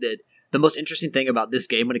that the most interesting thing about this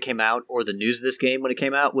game when it came out, or the news of this game when it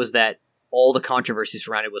came out, was that all the controversy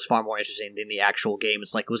surrounding it was far more interesting than the actual game.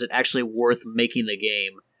 It's like, was it actually worth making the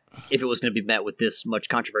game if it was going to be met with this much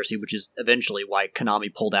controversy, which is eventually why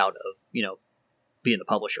Konami pulled out of, being the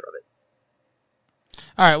publisher of it.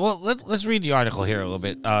 All right, well, let's read the article here a little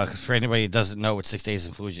bit, for anybody who doesn't know what 6 Days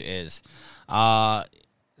in Fallujah is.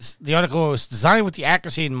 The article was designed with the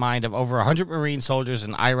accuracy in mind of over 100 Marine soldiers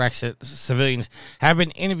and Iraq civilians have been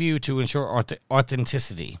interviewed to ensure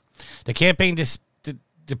authenticity. The campaign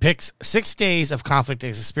depicts 6 days of conflict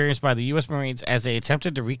as experienced by the U.S. Marines as they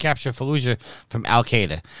attempted to recapture Fallujah from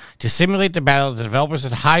al-Qaeda. To simulate the battle, the developers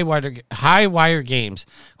of Highwire Games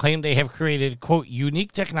claim they have created, quote,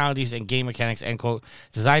 unique technologies and game mechanics, end quote,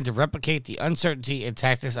 designed to replicate the uncertainty and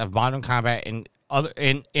tactics of modern combat in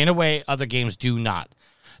a way other games do not.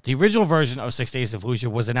 The original version of 6 Days of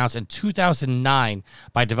Fallujah was announced in 2009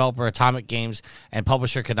 by developer Atomic Games and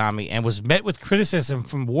publisher Konami and was met with criticism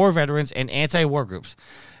from war veterans and anti-war groups.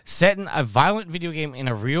 Set in a violent video game in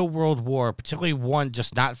a real-world war, particularly one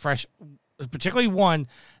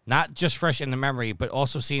not just fresh in the memory, but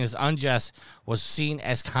also seen as unjust, was seen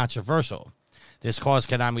as controversial. This caused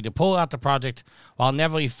Konami to pull out the project. While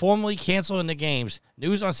never formally canceling the games,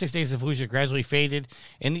 news on 6 Days of Fallujah gradually faded.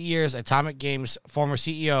 In the years, Atomic Games' former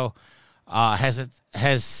CEO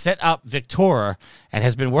has set up Victora and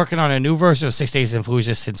has been working on a new version of 6 Days of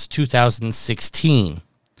Fallujah since 2016.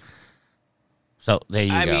 So there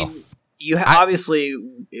you go. mean, obviously,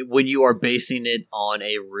 when you are basing it on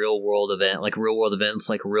a real-world event, like real-world events,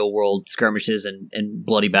 like real-world skirmishes and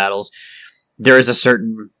bloody battles, there is a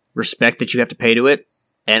certain respect that you have to pay to it,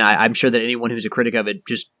 and I'm sure that anyone who's a critic of it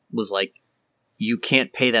just was like, you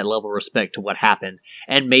can't pay that level of respect to what happened,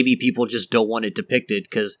 and maybe people just don't want it depicted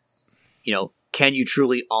because, can you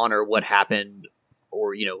truly honor what happened,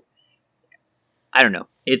 or I don't know.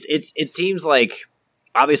 It seems like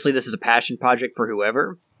obviously this is a passion project for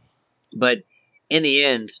whoever, but in the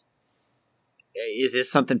end, is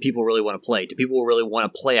this something people really want to play? Do people really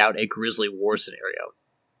want to play out a grisly war scenario?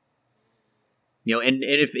 And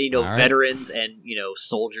if veterans and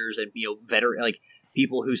soldiers and like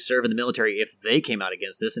people who serve in the military, if they came out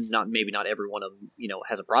against this, and maybe not every one of them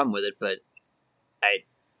has a problem with it, but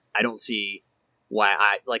I don't see why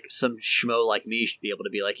some schmo like me should be able to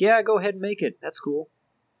be like, yeah, go ahead and make it. That's cool.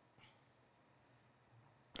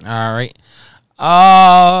 All right.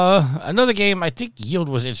 Another game I think Yield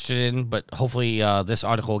was interested in, but hopefully this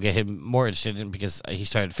article will get him more interested in because he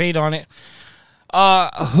started Fade on it.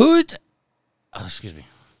 Hood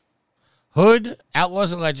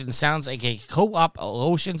Outlaws and Legends sounds like a co-op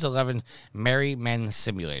Ocean's 11 Merry Men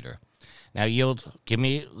simulator. Now, Yield, let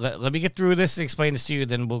me get through this and explain this to you,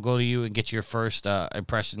 then we'll go to you and get your first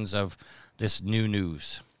impressions of this new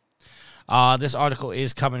news. This article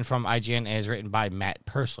is coming from IGN and is written by Matt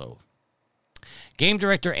Purslow. Game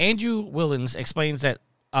director Andrew Willens explains that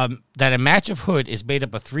a match of Hood is made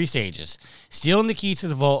up of 3 stages: stealing the key to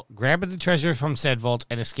the vault, grabbing the treasure from said vault,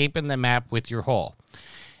 and escaping the map with your haul.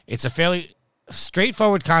 It's a fairly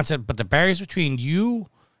straightforward concept, but the barriers between your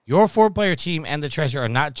 4-player team, and the treasure are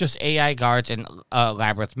not just AI guards and a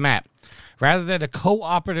labyrinth map. Rather than a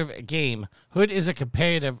cooperative game, Hood is a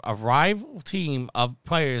competitive, a rival team of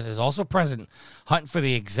players is also present, hunting for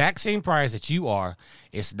the exact same prize that you are.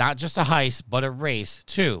 It's not just a heist, but a race,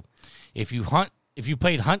 too. If you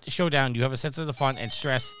played Hunt Showdown, you have a sense of the fun and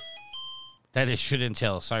stress that it should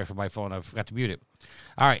entail. Sorry for my phone, I forgot to mute it.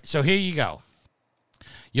 All right, so here you go.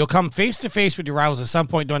 You'll come face-to-face with your rivals at some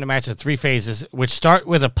point during the match in 3 phases, which start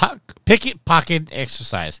with a picket pocket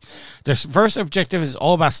exercise. The first objective is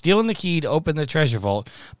all about stealing the key to open the treasure vault,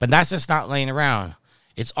 but that's just not laying around.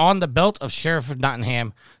 It's on the belt of Sheriff of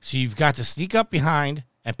Nottingham, so you've got to sneak up behind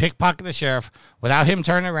and pickpocket the sheriff without him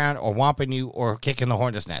turning around or whomping you or kicking the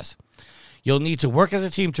hornet's nest. You'll need to work as a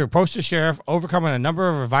team to approach the sheriff, overcoming a number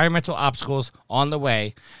of environmental obstacles on the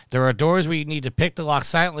way. There are doors where you need to pick the lock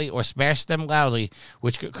silently or smash them loudly,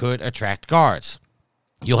 which could attract guards.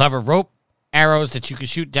 You'll have a rope, arrows that you can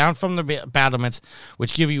shoot down from the battlements,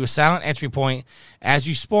 which give you a silent entry point. As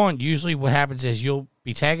you spawn, usually what happens is you'll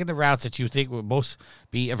be tagging the routes that you think would most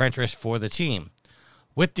be of interest for the team.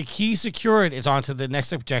 With the key secured, it's on to the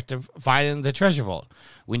next objective, finding the treasure vault.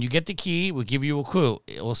 When you get the key, it will give you a clue.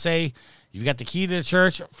 It will say you've got the key to the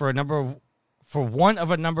church for one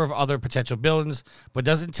of a number of other potential buildings, but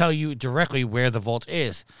doesn't tell you directly where the vault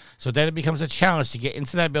is. So then it becomes a challenge to get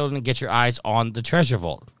into that building and get your eyes on the treasure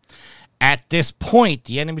vault. At this point,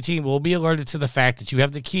 the enemy team will be alerted to the fact that you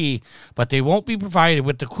have the key, but they won't be provided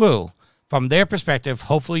with the clue. From their perspective,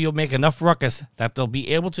 hopefully you'll make enough ruckus that they'll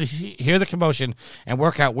be able to hear the commotion and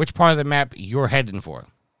work out which part of the map you're heading for.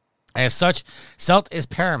 As such, stealth is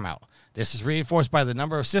paramount. This is reinforced by the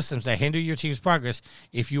number of systems that hinder your team's progress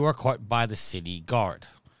if you are caught by the city guard.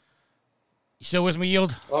 You still with me,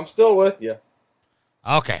 Yield? I'm still with you.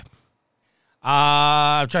 Okay.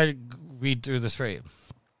 I'm trying to read through this for you.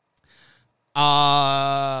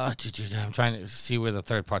 I'm trying to see where the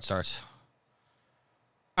third part starts.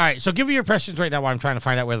 All right, so give me your impressions right now while I'm trying to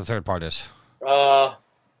find out where the third part is.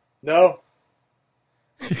 No.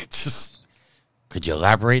 Just, could you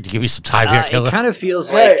elaborate to give me some time here, Killer? It kind of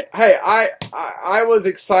feels like... Hey, I was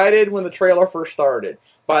excited when the trailer first started.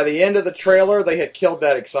 By the end of the trailer, they had killed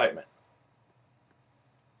that excitement.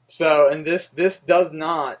 So, and this does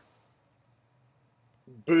not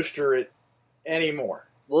booster it anymore.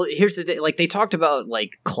 Well, here's the thing. Like, they talked about,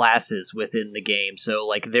 like, classes within the game. So,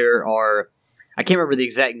 like, there are... I can't remember the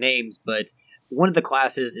exact names, but one of the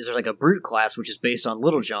classes is there's like a brute class, which is based on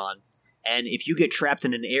Little John. And if you get trapped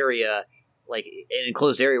in an area, like an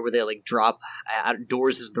enclosed area where they like drop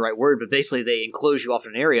outdoors isn't the right word, but basically they enclose you off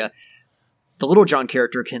in an area, the Little John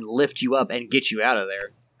character can lift you up and get you out of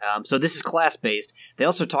there. So this is class-based. They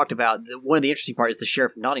also talked about, one of the interesting parts is the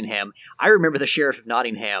Sheriff of Nottingham. I remember the Sheriff of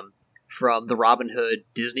Nottingham from the Robin Hood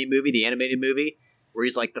Disney movie, the animated movie, where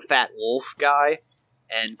he's like the fat wolf guy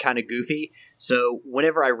and kind of goofy. So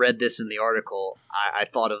whenever I read this in the article, I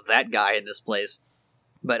thought of that guy in this place.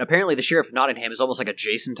 But apparently the Sheriff of Nottingham is almost like a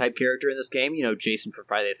Jason-type character in this game. You know, Jason from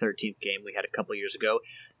Friday the 13th game we had a couple years ago,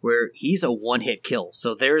 where he's a one-hit kill.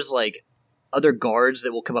 So there's like other guards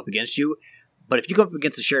that will come up against you, but if you come up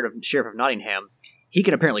against the Sheriff of Nottingham, he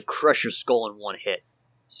can apparently crush your skull in one hit.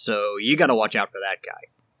 So you got to watch out for that guy.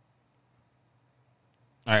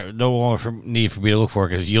 All right, no longer need for me to look for it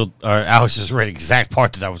because Alex just read the exact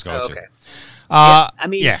part that I was going to. I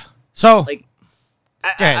mean, yeah. So, like,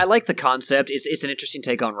 I like the concept. It's an interesting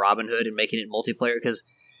take on Robin Hood and making it multiplayer because,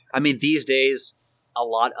 I mean, these days a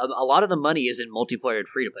lot of the money is in multiplayer and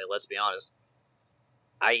free to play. Let's be honest.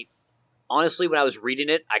 Honestly, when I was reading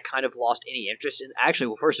it, I kind of lost any interest in... Actually,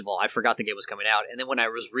 well, first of all, I forgot the game was coming out. And then when I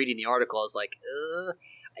was reading the article, I was like,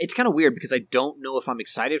 it's kind of weird because I don't know if I'm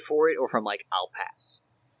excited for it or if I'm like, I'll pass.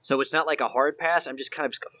 So it's not like a hard pass. I'm just kind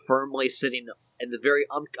of firmly sitting in the very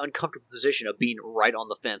uncomfortable position of being right on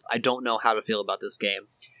the fence. I don't know how to feel about this game.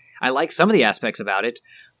 I like some of the aspects about it,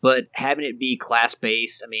 but having it be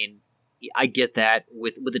class-based, I mean, I get that.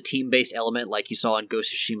 With a team-based element like you saw in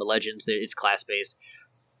Ghost of Tsushima Legends, it's class-based.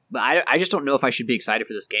 But I just don't know if I should be excited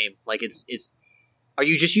for this game. Like, it's. Are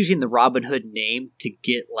you just using the Robin Hood name to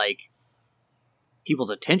get like people's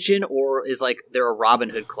attention, or is like there a Robin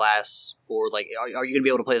Hood class, or like are you going to be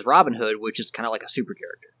able to play as Robin Hood, which is kind of like a super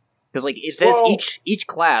character? Because like it says each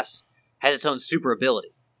class has its own super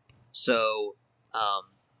ability. So,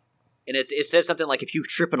 and it says something like if you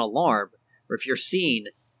trip an alarm or if you're seen,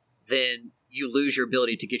 then you lose your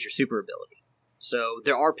ability to get your super ability. So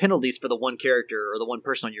there are penalties for the one character or the one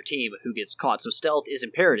person on your team who gets caught. So stealth is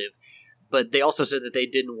imperative, but they also said that they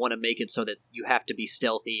didn't want to make it so that you have to be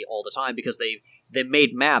stealthy all the time because they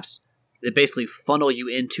made maps that basically funnel you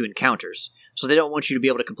into encounters. So they don't want you to be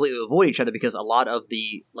able to completely avoid each other because a lot of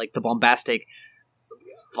the bombastic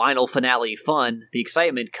final finale fun, the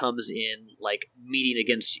excitement comes in like meeting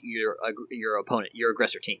against your opponent, your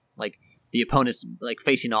aggressor team. Like the opponent's like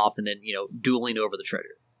facing off and then, dueling over the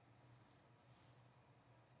treasure.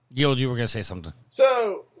 Yield, you were going to say something.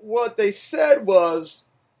 So what they said was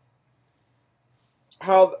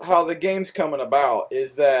how the game's coming about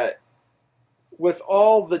is that with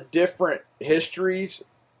all the different histories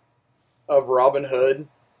of Robin Hood,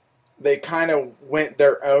 they kind of went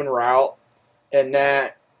their own route, and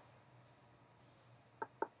that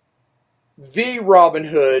the Robin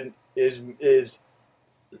Hood is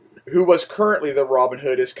who was currently the Robin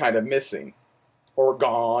Hood is kind of missing or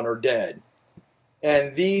gone or dead.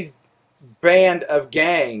 And these band of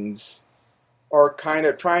gangs are kind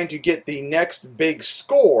of trying to get the next big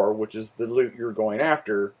score, which is the loot you're going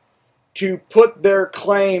after, to put their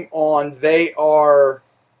claim on they are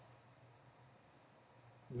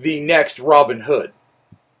the next Robin Hood.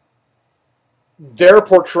 They're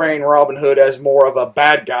portraying Robin Hood as more of a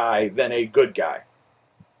bad guy than a good guy.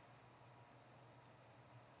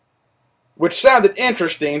 Which sounded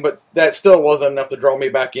interesting, but that still wasn't enough to draw me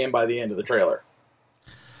back in by the end of the trailer.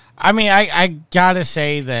 I mean, I gotta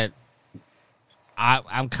say that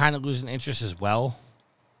I'm kind of losing interest as well.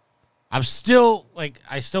 I still want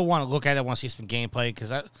to look at it. I want to see some gameplay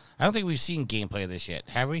because I don't think we've seen gameplay of this yet,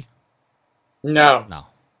 have we? No.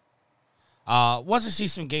 Once I see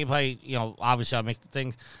some gameplay, obviously I'll make the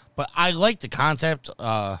thing. But I like the concept,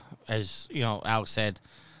 as Alex said.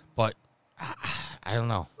 But I don't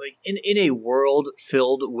know. Like in a world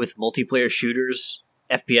filled with multiplayer shooters,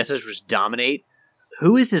 FPSs which dominate.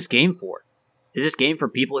 Who is this game for? Is this game for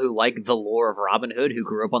people who like the lore of Robin Hood, who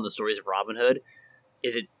grew up on the stories of Robin Hood?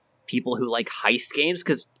 Is it people who like heist games?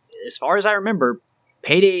 Because as far as I remember,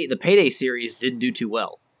 the Payday series didn't do too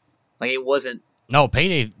well. Like it wasn't. No,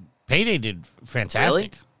 Payday did fantastic.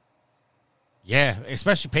 Really? Yeah,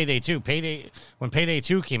 especially Payday 2. When Payday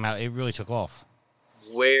 2 came out, it really took off.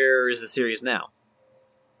 Where is the series now?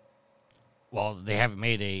 Well, they haven't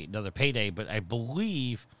made another Payday, but I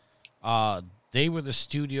believe they were the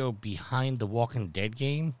studio behind the Walking Dead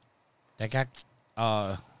game that got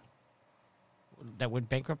that went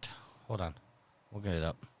bankrupt. Hold on, we'll get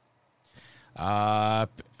it up.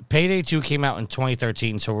 Payday 2 came out in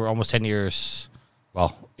 2013, so we're almost 10 years.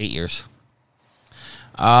 Well, 8 years.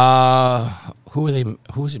 Who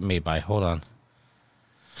was it made by? Hold on.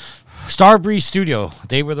 Starbreeze Studio.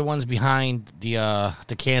 They were the ones behind the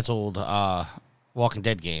canceled Walking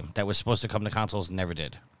Dead game that was supposed to come to consoles and never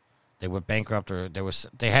did. They were bankrupt, or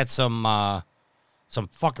they had some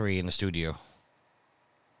fuckery in the studio.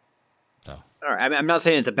 So, all right, I'm not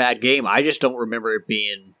saying it's a bad game. I just don't remember it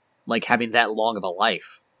being like having that long of a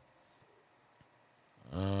life.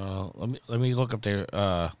 Let me look up their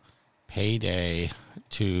Payday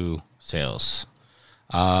 2 sales.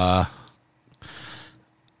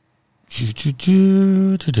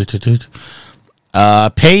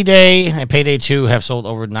 Payday and Payday 2 have sold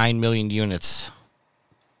over 9 million units.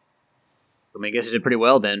 I mean, I guess it did pretty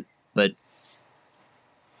well then, but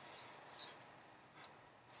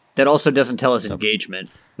that also doesn't tell us engagement.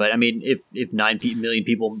 But I mean, if 9 million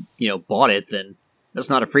people bought it, then that's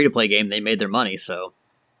not a free to play game. They made their money, so.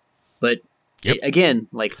 But again,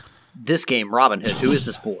 like this game, Robin Hood, who is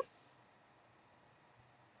this for?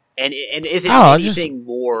 And is it anything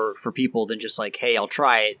more for people than just like, hey, I'll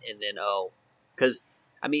try it, and then because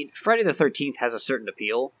I mean, Friday the 13th has a certain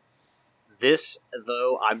appeal. This,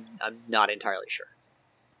 though, I'm not entirely sure.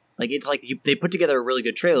 Like, it's like they put together a really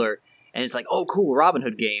good trailer, and it's like, oh, cool, Robin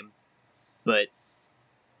Hood game. But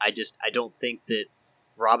I don't think that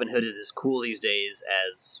Robin Hood is as cool these days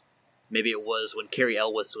as maybe it was when Cary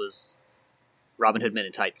Elwes was Robin Hood Men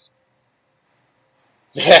in Tights.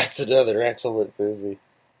 That's another excellent movie.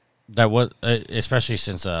 That was, especially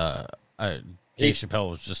since Dave Chappelle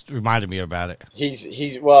was just reminded me about it. He's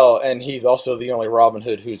also the only Robin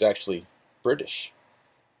Hood who's actually British.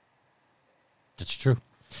 That's true.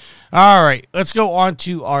 All right, let's go on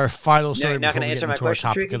to our final story. You're not going to answer my question,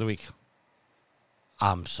 topic Tricky? of the week.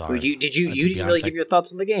 I'm sorry. You didn't really give your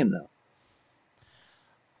thoughts on the game, though.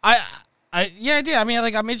 I did. I mean,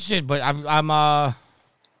 like, I'm interested, but I'm I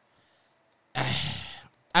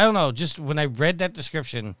don't know. Just when I read that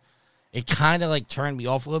description, it kind of like turned me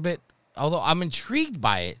off a little bit. Although I'm intrigued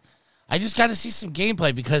by it, I just got to see some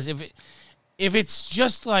gameplay, because if it's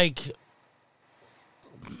just like,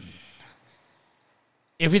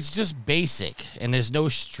 if it's just basic and there's no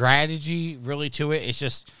strategy really to it, it's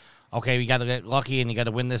just, okay, we got to get lucky and you got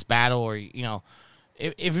to win this battle, or if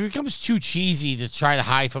it becomes too cheesy to try to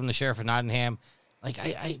hide from the Sheriff of Nottingham, like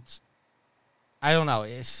I don't know.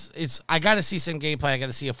 It's I got to see some gameplay. I got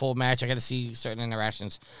to see a full match. I got to see certain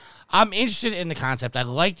interactions. I'm interested in the concept. I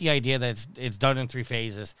like the idea that it's done in 3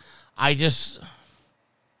 phases. I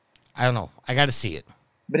don't know. I got to see it.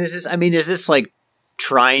 But is this like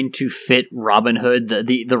trying to fit Robin Hood,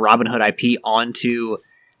 the Robin Hood IP, onto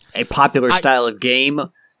a popular style of game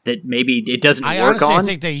that maybe it doesn't work on?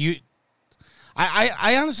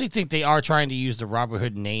 I honestly think they are trying to use the Robin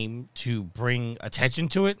Hood name to bring attention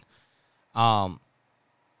to it. But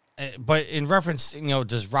in reference,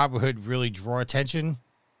 does Robin Hood really draw attention?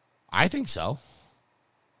 I think so.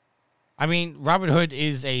 I mean, Robin Hood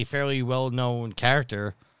is a fairly well-known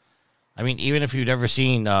character. I mean, even if you've never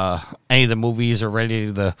seen any of the movies or read any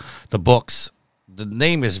of the books, the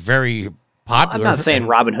name is very popular. I'm not saying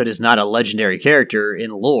Robin Hood is not a legendary character in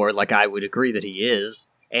lore, like I would agree that he is,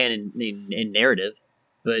 and in narrative.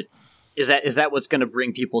 But is that what's going to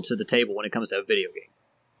bring people to the table when it comes to a video game?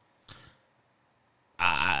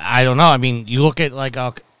 I don't know. I mean, you look at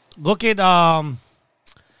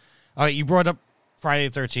all right, you brought up Friday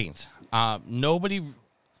the 13th. Nobody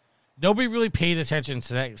really paid attention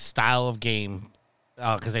to that style of game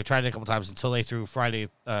because they've tried it a couple times until they threw Friday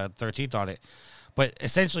 13th on it. But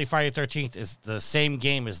essentially, Friday the 13th is the same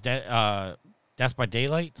game as Death by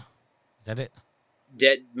Daylight. Is that it?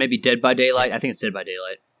 Maybe Dead by Daylight. I think it's Dead by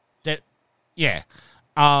Daylight. Yeah.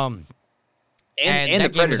 And that the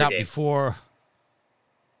game was Predator out game. before.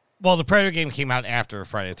 Well, the Predator game came out after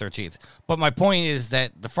Friday the 13th. But my point is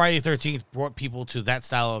that the Friday the 13th brought people to that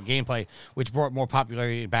style of gameplay, which brought more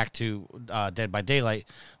popularity back to Dead by Daylight,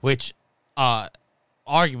 which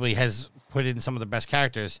arguably has put in some of the best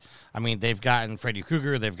characters. I mean, they've gotten Freddy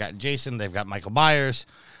Krueger, they've gotten Jason, they've got Michael Myers,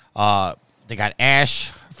 they got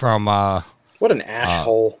Ash from... what an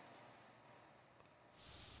asshole.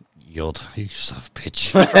 Yield. You son of a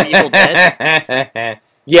bitch. From Evil Dead?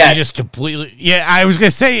 Yes. He just completely... Yeah, I was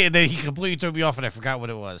going to say that he completely threw me off and I forgot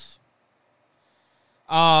what it was.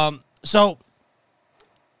 So,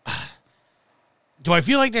 do I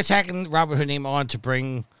feel like they're tacking Robin Hood name on to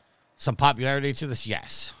bring some popularity to this?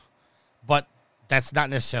 Yes. But that's not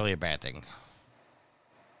necessarily a bad thing.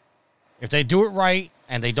 If they do it right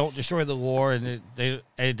and they don't destroy the lore and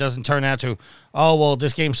it doesn't turn out to, oh, well,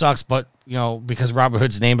 this game sucks, but, because Robin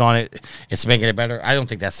Hood's named on it, it's making it better. I don't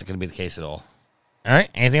think that's going to be the case at all. All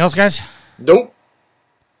right. Anything else, guys? Nope.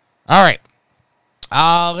 All right.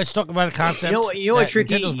 Let's talk about a concept. You know what,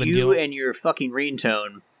 Tricky? Nintendo's been You dealing- and your fucking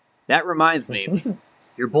ringtone. That reminds me,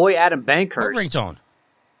 your boy Adam What Bankhurst. ringtone?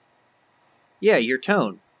 Yeah, your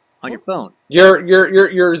tone on your phone. Your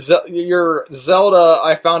Zelda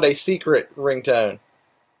I found a secret ringtone.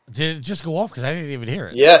 Did it just go off? Because I didn't even hear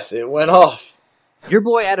it. Yes, it went off. Your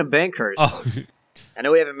boy Adam Bankhurst. Oh, I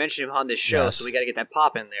know we haven't mentioned him on this show, Yes. so we got to get that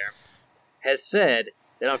pop in there. Has said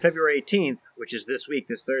that on February 18th, which is this week,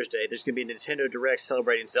 this Thursday, there's going to be a Nintendo Direct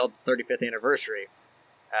celebrating Zelda's 35th anniversary,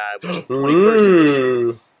 which is the 21st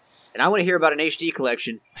edition. And I want to hear about an HD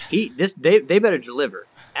collection. They better deliver.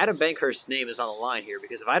 Adam Bankhurst's name is on the line here,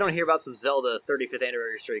 because if I don't hear about some Zelda 35th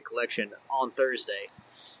anniversary collection on Thursday,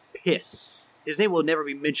 pissed. His name will never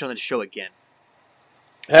be mentioned on the show again.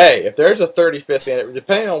 Hey, if there's a 35th anniversary,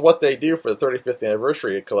 depending on what they do for the 35th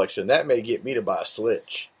anniversary collection, that may get me to buy a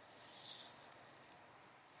Switch.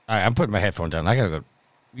 all right, I'm putting my headphone down. I gotta go.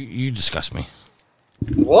 You discuss me.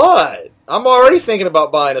 What? I'm already thinking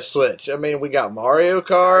about buying a Switch. I mean, we got Mario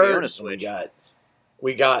Already Kart. own a Switch.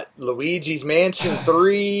 We got Luigi's Mansion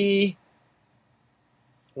 3.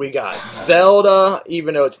 We got Zelda,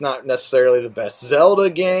 even though it's not necessarily the best Zelda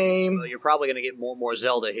game. Well, you're probably going to get more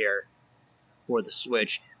Zelda here for the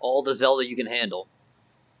Switch. All the Zelda you can handle.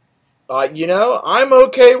 I'm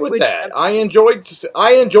okay with that. I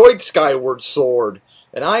enjoyed Skyward Sword,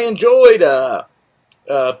 and I enjoyed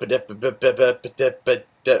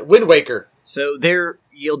Wind Waker. So there are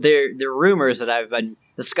rumors that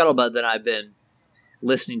the scuttlebutt that I've been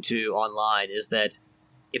listening to online is that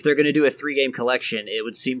if they're going to do a 3-game collection, it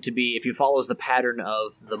would seem to be, if you follows the pattern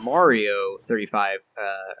of the Mario 35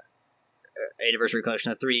 anniversary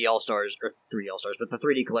collection, the 3 All-Stars, but the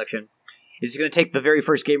 3D collection, is going to take the very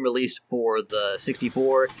first game released for the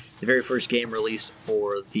 64, the very first game released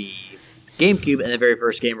for the GameCube, and the very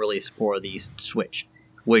first game released for the Switch,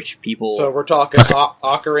 which people So we're talking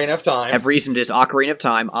Ocarina of Time, have reasoned is Ocarina of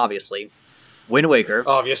Time, obviously, Wind Waker,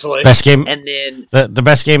 obviously. Best game. and then The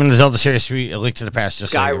best game in the Zelda series, A Link to the Past.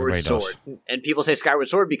 Just so Skyward everybody knows. Sword. And people say Skyward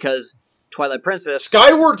Sword because Twilight Princess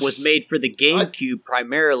Skyward was made for the GameCube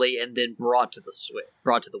primarily, and then brought to the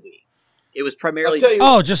Wii. It was primarily. I'll tell you,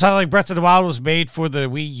 Oh, just how like Breath of the Wild was made for the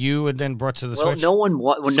Wii U and then brought to the well, Switch.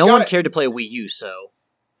 no one cared to play Wii U, so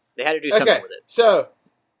they had to do something with it.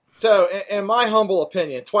 So in my humble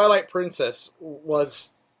opinion, Twilight Princess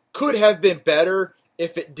could have been better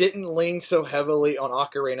if it didn't lean so heavily on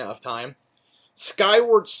Ocarina of Time.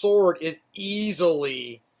 Skyward Sword is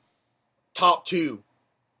easily top 2.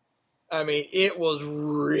 I mean, it was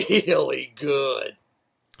really good.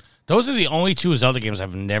 Those are the only 2 Zelda games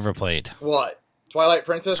I've never played. What? Twilight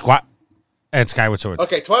Princess? And Skyward Sword.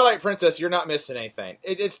 Okay, Twilight Princess, you're not missing anything.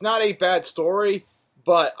 It's not a bad story,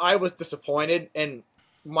 but I was disappointed, and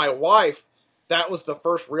my wife, that was the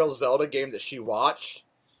first real Zelda game that she watched,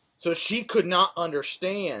 so she could not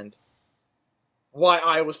understand why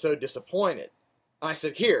I was so disappointed. I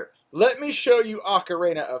said, here, let me show you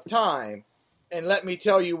Ocarina of Time, and let me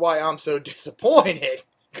tell you why I'm so disappointed,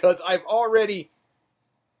 because I've already...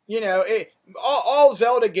 all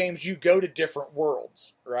Zelda games, you go to different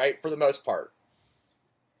worlds, right? For the most part.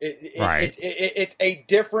 Right. It's a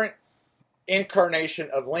different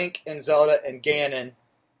incarnation of Link and Zelda and Ganon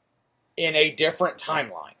in a different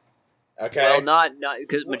timeline. Okay? Well, not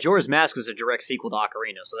because Majora's Mask was a direct sequel to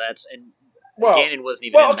Ocarina, so Ganon wasn't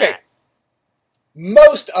even in that.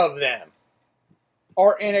 Most of them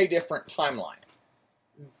are in a different timeline.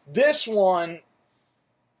 This one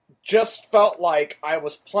just felt like I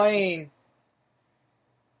was playing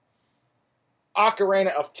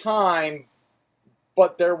Ocarina of Time,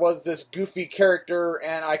 but there was this goofy character,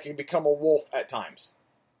 and I can become a wolf at times.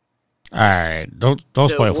 All right, don't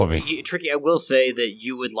spoil it for me. Tricky, I will say that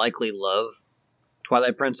you would likely love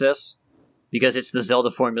Twilight Princess because it's the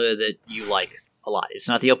Zelda formula that you like a lot. It's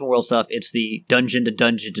not the open world stuff; it's the dungeon to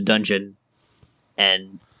dungeon to dungeon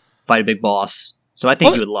and fight a big boss. So I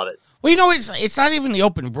think you would love it. Well, it's not even the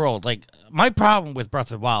open world. Like, my problem with Breath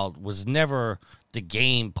of the Wild was never the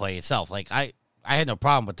gameplay itself. Like, I had no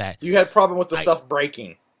problem with that. You had problem with the stuff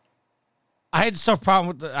breaking. I had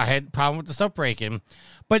problem with the stuff breaking,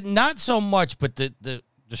 but not so much. But the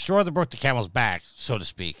straw that broke the camel's back, so to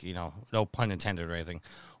speak, no pun intended or anything,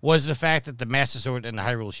 was the fact that the Master Sword and the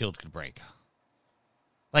Hyrule Shield could break.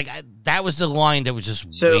 Like, that was the line that was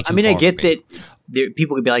just so. Way too I mean, far I get for me. that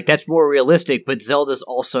people could be like, "That's more realistic," but Zelda's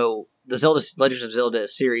also the Legends of Zelda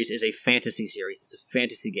series is a fantasy series. It's a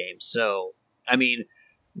fantasy game. So, I mean,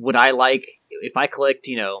 would I like if I collect,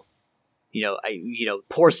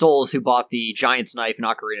 poor souls who bought the Giant's Knife in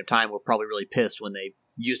Ocarina of Time were probably really pissed when they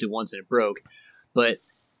used it once and it broke. But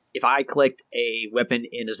if I collect a weapon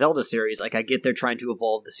in a Zelda series, like, I get they're trying to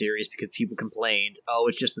evolve the series because people complained, oh,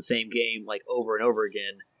 it's just the same game, like, over and over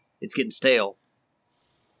again. it's getting stale.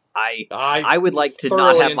 I would like to not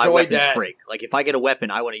thoroughly have my enjoyed weapons that. break. Like, if I get a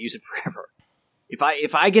weapon, I want to use it forever. If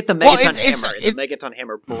I get the Megaton hammer and the Megaton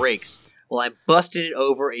hammer breaks while I'm busting it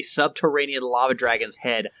over a subterranean lava dragon's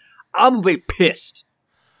head, I'm gonna be pissed.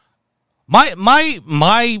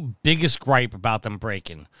 My biggest gripe about them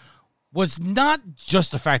breaking was not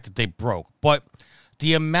just the fact that they broke, but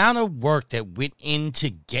the amount of work that went into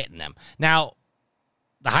getting them. Now,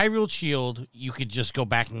 the Hyrule Shield, you could just go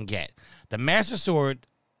back and get. The Master Sword,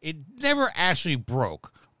 it never actually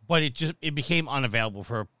broke, but it became unavailable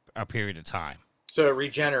for a period of time. So it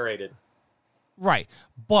regenerated. Right.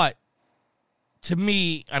 But to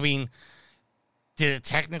me, I mean, did it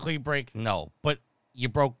technically break? No. But you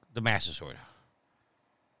broke the Master Sword.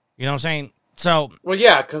 You know what I'm saying? So, Well,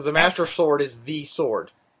 yeah, because the Master Sword is the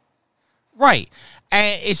sword. right.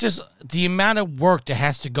 And it's just the amount of work that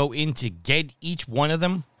has to go in to get each one of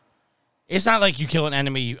them. It's not like you kill an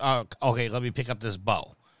enemy, okay, let me pick up this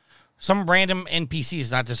bow. Some random NPC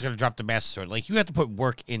is not just going to drop the Master Sword. Like, you have to put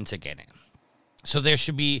work into getting it. So there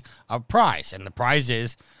should be a prize. And the prize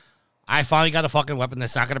is, I finally got a fucking weapon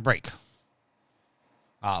that's not going to break.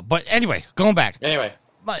 But anyway, going back. Anyway.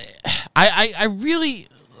 But I really,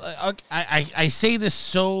 I say this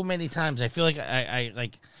so many times. I feel like I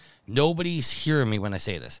like nobody's hearing me when I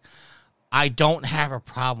say this. I don't have a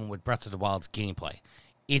problem with Breath of the Wild's gameplay.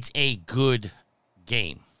 It's a good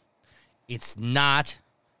game. It's not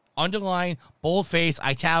underline, boldface,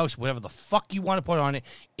 italics, whatever the fuck you want to put on it.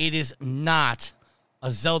 It is not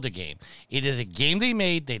a Zelda game. It is a game they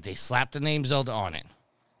made. They slapped the name Zelda on it.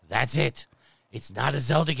 That's it. It's not a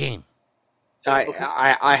Zelda game. I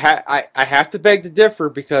have to beg to differ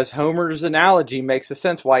because Homer's analogy makes a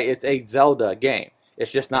sense why it's a Zelda game.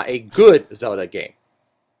 It's just not a good Zelda game.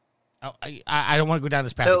 I don't want to go down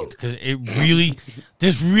this path So- again because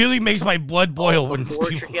this really makes my blood boil. When Before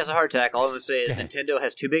people- Tricky has a heart attack, all I'm going to say is Nintendo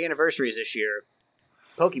has 2 big anniversaries this year.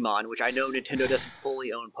 Pokemon, which I know Nintendo doesn't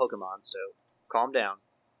fully own Pokemon, so calm down.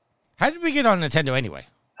 How did we get on Nintendo anyway?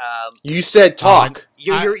 You said talk.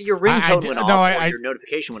 Your ringtone went off, no, or your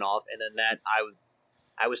notification went off, and then that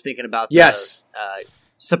I was thinking about the Yes.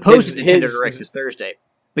 supposed Nintendo his- Direct is Thursday.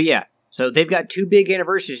 But yeah, so they've got 2 big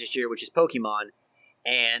anniversaries this year, which is Pokemon,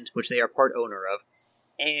 and which they are part owner of,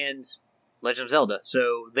 and Legend of Zelda.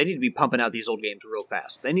 So they need to be pumping out these old games real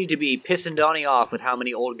fast. They need to be pissing Donnie off with how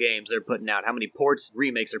many old games they're putting out, how many ports,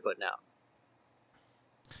 remakes they're putting out.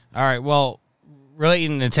 All right, well,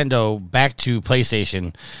 relating Nintendo back to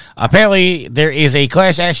PlayStation, apparently there is a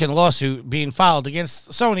class action lawsuit being filed against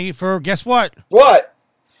Sony for, guess what? What?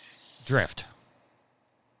 Drift.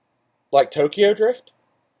 Like Tokyo Drift?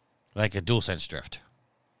 Like a DualSense drift.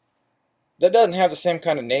 That doesn't have the same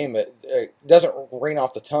kind of name. It doesn't ring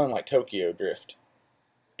off the tongue like Tokyo Drift.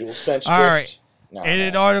 DualSense Drift? All right. No, In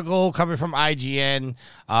an no. article coming from IGN,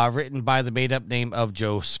 written by the made-up name of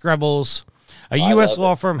Joe Screbbles, a I U.S. love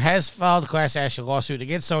law it. firm has filed a class action lawsuit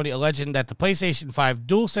against Sony alleging that the PlayStation 5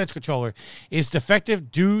 DualSense controller is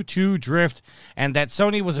defective due to drift and that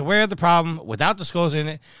Sony was aware of the problem without disclosing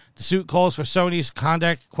it. The suit calls for Sony's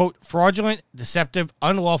conduct, quote, fraudulent, deceptive,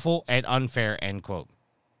 unlawful, and unfair, end quote.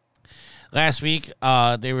 Last week,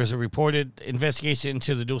 there was a reported investigation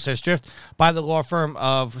into the DualSense drift by the law firm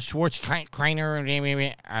of Schwartz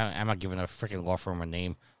Kreiner. I'm not giving a freaking law firm a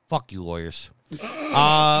name. Fuck you, lawyers.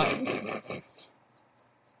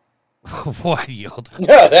 What yield?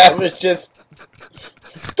 No, that was just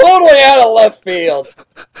totally out of left field.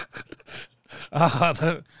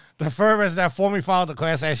 The firm has now formally filed a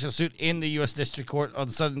class action suit in the U.S. District Court of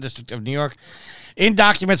the Southern District of New York. In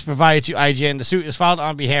documents provided to IGN, the suit is filed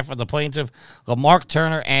on behalf of the plaintiff, Lamarck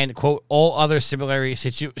Turner, and, quote, all other similarly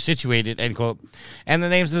situated, end quote, and the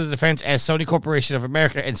names of the defense as Sony Corporation of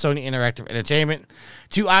America and Sony Interactive Entertainment.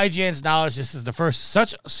 To IGN's knowledge, this is the first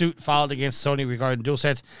such suit filed against Sony regarding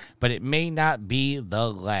DualSense, but it may not be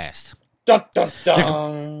the last. Dun, dun,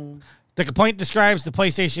 dun. The complaint describes the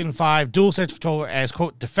PlayStation 5 DualSense controller as,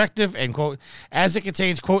 quote, defective, end quote, as it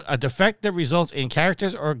contains, quote, a defect that results in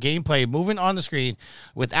characters or gameplay moving on the screen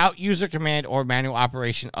without user command or manual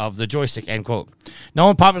operation of the joystick, end quote,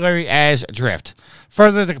 known popularly as drift.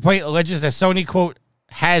 Further, the complaint alleges that Sony, quote,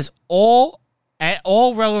 has at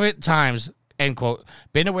all relevant times, end quote,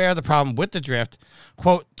 been aware of the problem with the drift,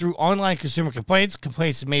 quote, through online consumer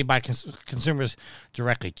complaints made by consumers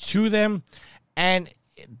directly to them, and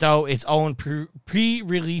though its own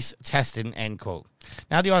pre-release testing, end quote.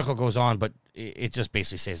 Now the article goes on, but it just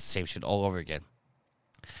basically says the same shit all over again.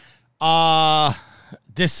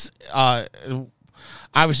 This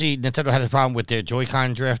obviously Nintendo had a problem with their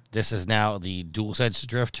Joy-Con drift. This is now the DualSense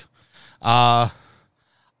drift. I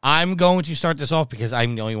I'm going to start this off because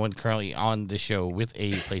I'm the only one currently on the show with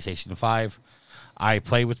a PlayStation 5. I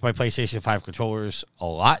play with my PlayStation 5 controllers a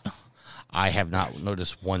lot. I have not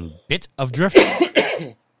noticed one bit of drift.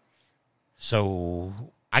 So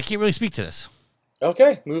I can't really speak to this.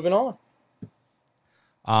 Okay, moving on.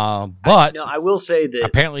 But I will say that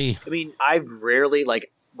apparently, I mean, I've rarely,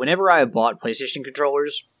 like, whenever I have bought PlayStation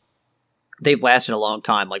controllers, they've lasted a long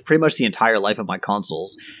time. Like, pretty much the entire life of my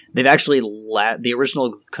consoles. They've actually, the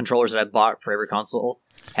original controllers that I bought for every console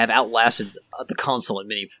have outlasted the console in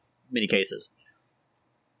many cases.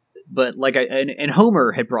 But, like, and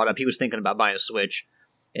Homer had brought up, he was thinking about buying a Switch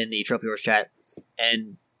in the Trophy Horse chat,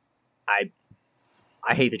 and I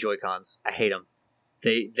hate the Joy-Cons. I hate them.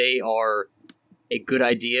 They are a good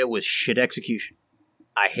idea with shit execution.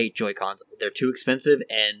 I hate Joy-Cons. They're too expensive,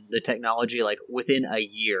 and the technology, like, within a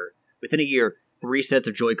year, 3 sets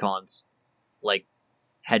of Joy-Cons, like,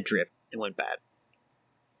 had drift and went bad.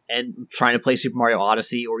 And trying to play Super Mario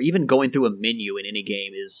Odyssey, or even going through a menu in any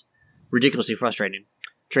game, is ridiculously frustrating.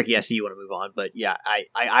 Tricky, I see you want to move on, but yeah,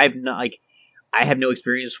 I've not, like, I have no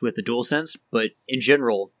experience with the DualSense, but in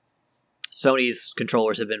general, Sony's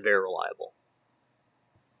controllers have been very reliable.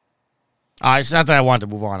 it's not that I wanted to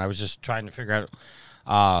move on. I was just trying to figure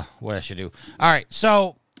out what I should do. All right,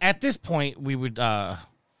 so at this point, we would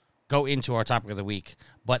go into our topic of the week,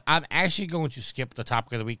 but I'm actually going to skip the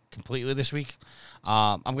topic of the week completely this week.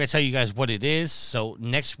 I'm going to tell you guys what it is, so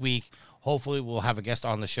next week, hopefully we'll have a guest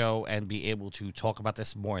on the show and be able to talk about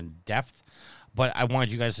this more in depth. But I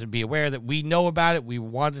wanted you guys to be aware that we know about it. We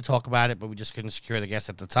wanted to talk about it, but we just couldn't secure the guest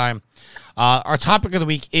at the time. Our topic of the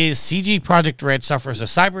week is CG Projekt Red suffers a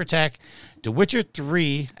cyber attack. The Witcher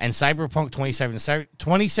 3 and Cyberpunk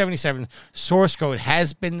 2077 source code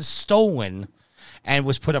has been stolen and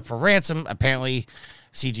was put up for ransom. Apparently,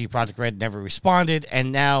 CG Projekt Red never responded,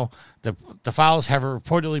 and now the files have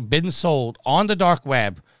reportedly been sold on the dark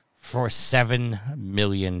web for $7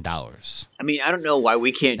 million. I mean, I don't know why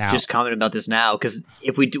we can't just comment about this now, because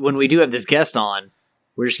when we do have this guest on,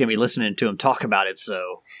 we're just going to be listening to him talk about it,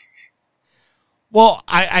 so... Well,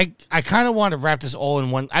 I kind of want to wrap this all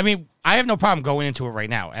in one... I mean, I have no problem going into it right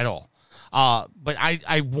now at all. But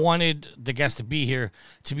I wanted the guest to be here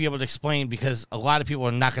to be able to explain, because a lot of people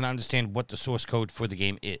are not going to understand what the source code for the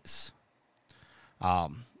game is.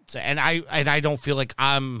 And I don't feel like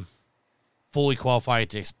I'm fully qualified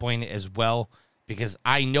to explain it as well, because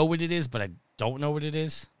I know what it is, but I don't know what it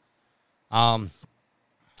is. But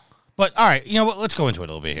all right, you know what? Let's go into it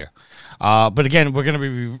a little bit here. But again, we're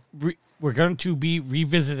going to be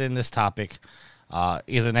revisiting this topic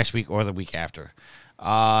either next week or the week after.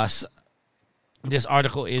 This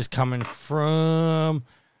article is coming from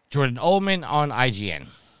Jordan Ullman on IGN.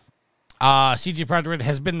 CG Projekt Red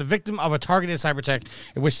has been the victim of a targeted cyber attack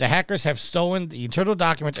in which the hackers have stolen the internal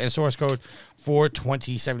documents and source code for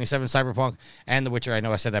 2077 Cyberpunk and The Witcher. I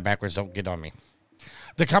know I said that backwards. Don't get on me.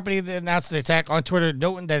 The company announced the attack on Twitter,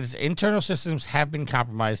 noting that its internal systems have been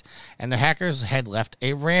compromised and the hackers had left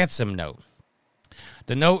a ransom note.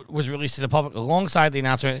 The note was released to the public alongside the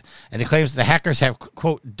announcement, and it claims the hackers have,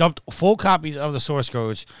 quote, dumped full copies of the source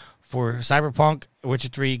codes for Cyberpunk, Witcher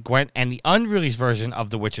 3, Gwent, and the unreleased version of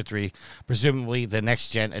The Witcher 3, presumably the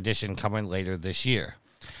next-gen edition coming later this year.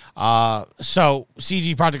 So,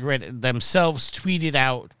 CG Projekt Red themselves tweeted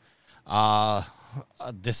out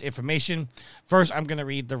this information. First, I'm going to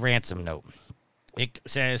read the ransom note. It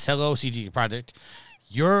says, "Hello, CG Projekt.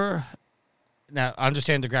 Now,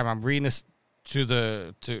 understand the grammar. I'm reading this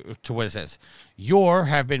to what it says. Your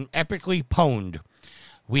have been epically pwned.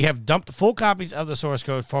 We have dumped full copies of the source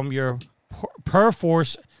code from your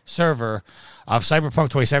Perforce server of Cyberpunk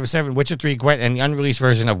 2077, Witcher 3, Gwent, and the unreleased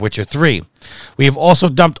version of Witcher 3. We have also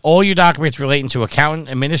dumped all your documents relating to accounting,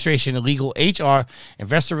 administration, legal, HR,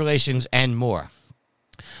 investor relations, and more.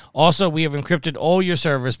 Also, we have encrypted all your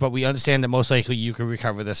servers, but we understand that most likely you can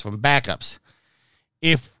recover this from backups.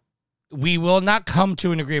 If we will not come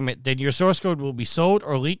to an agreement, then your source code will be sold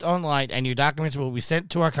or leaked online, and your documents will be sent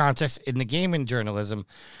to our contacts in the gaming journalism.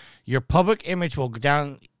 Your public image will go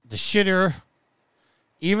down the shitter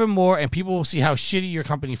even more, and people will see how shitty your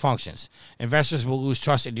company functions. Investors will lose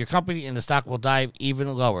trust in your company, and the stock will dive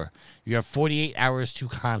even lower. You have 48 hours to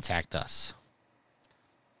contact us."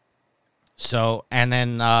 So, and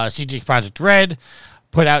then CG Projekt Red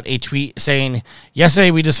put out a tweet saying,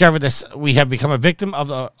 "Yesterday we discovered this. We have become a victim of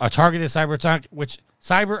a targeted cyber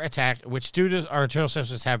attack, which due to our internal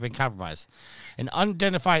systems have been compromised. An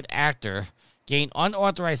unidentified actor gained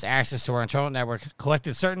unauthorized access to our internal network,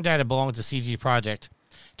 collected certain data belonging to CG Projekt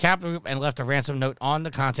Capital Group, and left a ransom note on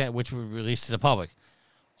the content which we released to the public.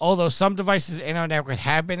 Although some devices in our network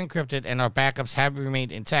have been encrypted and our backups have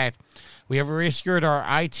remained intact, we have resecured our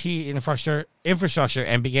IT infrastructure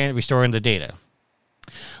and began restoring the data.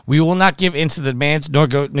 We will not give in to the demands nor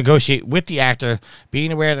negotiate with the actor,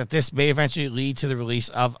 being aware that this may eventually lead to the release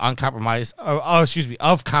of compromised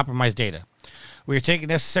data. We are taking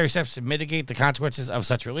necessary steps to mitigate the consequences of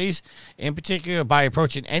such release, in particular by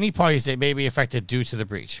approaching any parties that may be affected due to the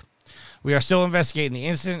breach. We are still investigating the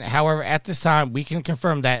incident. However, at this time, we can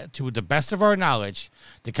confirm that, to the best of our knowledge,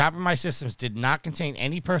 the compromised systems did not contain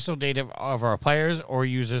any personal data of our players or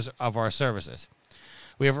users of our services.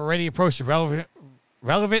 We have already approached the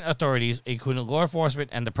relevant authorities, including law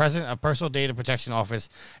enforcement and the President of Personal Data Protection Office,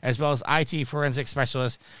 as well as IT forensic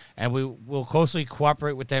specialists, and we will closely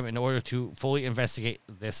cooperate with them in order to fully investigate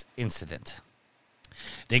this incident.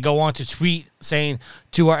 They go on to tweet saying,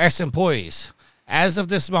 to our ex-employees, as of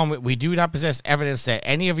this moment, we do not possess evidence that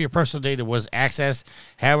any of your personal data was accessed.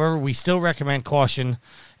 However, we still recommend caution,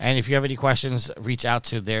 and if you have any questions, reach out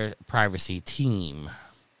to their privacy team.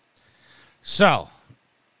 So,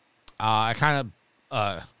 I kind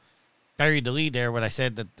of buried the lead there when I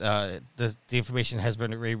said that the information has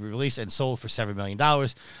been released and sold for $7 million.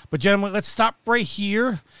 But, gentlemen, let's stop right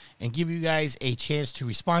here and give you guys a chance to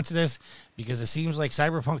respond to this, because it seems like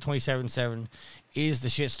Cyberpunk 2077 is the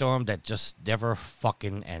shitstorm that just never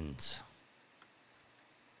fucking ends.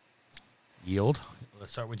 Yield?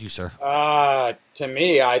 Let's start with you, sir. To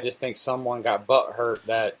me, I just think someone got butthurt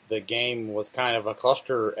that the game was kind of a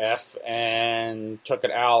cluster F and took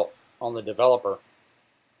it out on the developer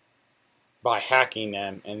by hacking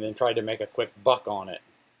them and then tried to make a quick buck on it.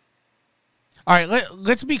 All right,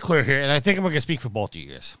 let's be clear here, and I think I'm going to speak for both of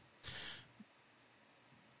you guys.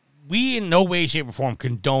 We in no way, shape, or form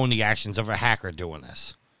condone the actions of a hacker doing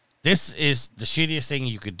this. This is the shittiest thing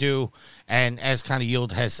you could do, and as kind of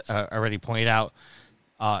Yield has already pointed out,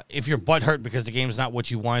 if you're butthurt because the game is not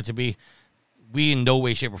what you want it to be, we in no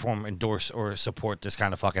way, shape, or form endorse or support this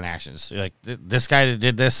kind of fucking actions. Like, this guy that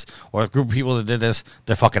did this, or a group of people that did this,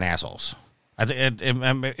 they're fucking assholes.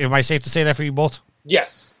 Am I safe to say that for you both?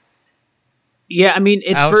 Yes. Yeah, I mean,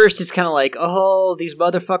 at Alex? first it's kind of like, oh, these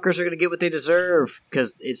motherfuckers are going to get what they deserve,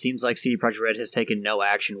 because it seems like CD Projekt Red has taken no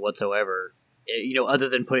action whatsoever, other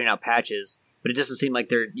than putting out patches. But it doesn't seem like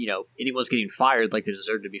they're, anyone's getting fired like they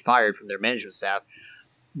deserve to be fired from their management staff.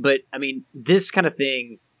 But, I mean, this kind of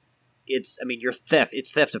thing, it's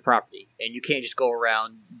theft of property, and you can't just go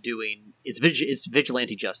around doing, it's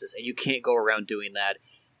vigilante justice, and you can't go around doing that.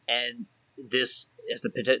 And this has the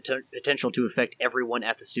potential to affect everyone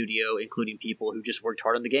at the studio, including people who just worked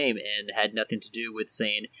hard on the game and had nothing to do with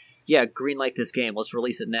saying, yeah, greenlight this game, let's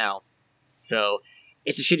release it now. So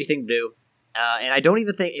it's a shitty thing to do. And I don't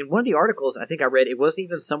even think, in one of the articles I think I read, it wasn't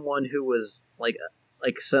even someone who was like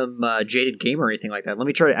some jaded gamer or anything like that. Let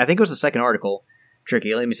me try. I think it was the second article.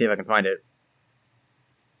 Tricky. Let me see if I can find it.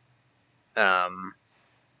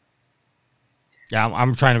 Yeah,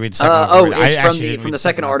 I'm trying to read the second article. It's from the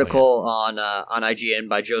second article on IGN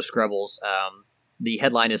by Joe Screbbles. The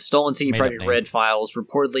headline is Stolen CD Projekt Red files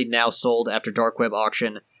reportedly now sold after dark web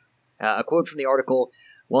auction. A quote from the article: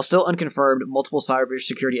 while still unconfirmed, multiple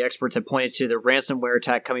cybersecurity experts have pointed to the ransomware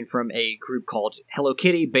attack coming from a group called Hello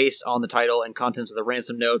Kitty, based on the title and contents of the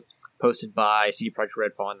ransom note posted by CD Projekt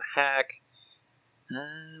Red following the hack.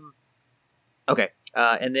 Okay,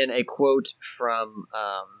 and then a quote from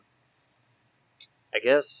I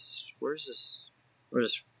guess, where's this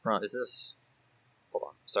from? Is this? Hold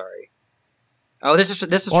on, sorry. Oh, this is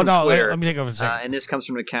from Twitter. Let me take over a second. And this comes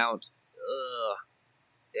from an account.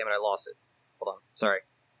 Damn it, I lost it. Hold on, sorry.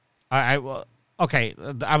 Okay,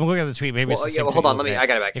 I'm looking at the tweet. Maybe it's the same hold on. I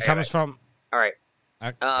got it back. It comes from. All right.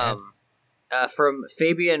 From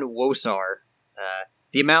Fabian Wosar.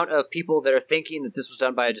 The amount of people that are thinking that this was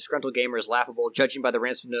done by a disgruntled gamer is laughable, judging by the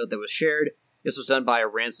ransom note that was shared. This was done by a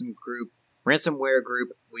ransomware group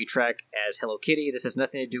we track as Hello Kitty. This has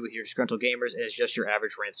nothing to do with your disgruntled gamers. It is just your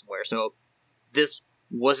average ransomware. So this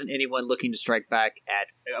wasn't anyone looking to strike back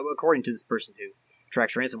at, according to this person who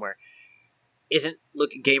tracks ransomware, isn't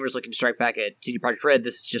gamers looking to strike back at CD Projekt Red.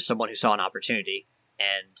 This is just someone who saw an opportunity.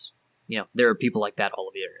 And, there are people like that all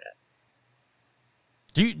over the internet.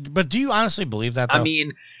 Do you honestly believe that, though? I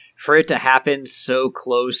mean, for it to happen so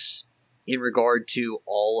close in regard to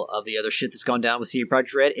all of the other shit that's gone down with CD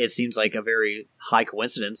Projekt Red, it seems like a very high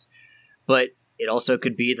coincidence. But it also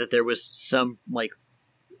could be that there was some,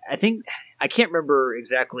 I can't remember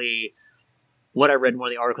exactly what I read in one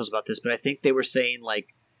of the articles about this, but I think they were saying,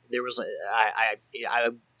 there was,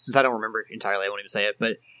 since I don't remember entirely, I won't even say it,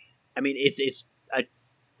 but, I mean, it's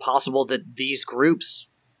possible that these groups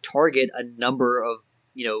target a number of,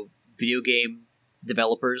 video game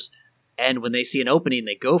developers, and when they see an opening,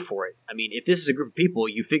 they go for it. I mean, if this is a group of people,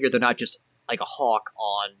 you figure they're not just like a hawk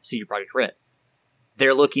on CD Projekt Red.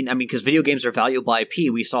 They're looking, I mean, because video games are valuable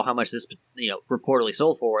IP. We saw how much this, reportedly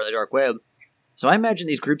sold for on the dark web. So I imagine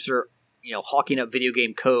these groups are, hawking up video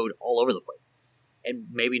game code all over the place. And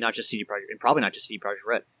maybe not just CD Projekt, and probably not just CD Projekt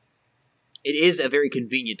Red. It is a very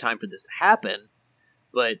convenient time for this to happen,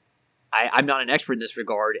 but I'm not an expert in this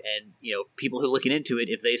regard, and people who are looking into it,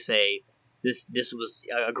 if they say this was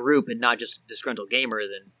a group and not just a disgruntled gamer,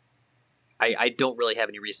 then I don't really have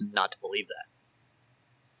any reason not to believe that.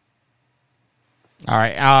 All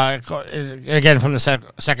right. Again, from the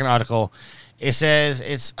second article, it says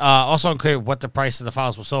it's also unclear what the price of the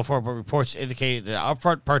files will sell for, but reports indicate the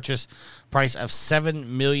upfront purchase price of $7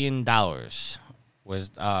 million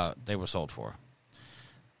was they were sold for.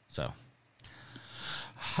 So,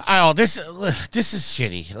 this is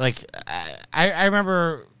shitty. Like I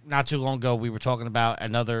remember not too long ago we were talking about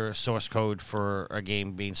another source code for a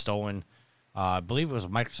game being stolen. I believe it was a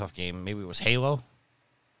Microsoft game. Maybe it was Halo.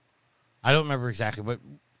 I don't remember exactly, but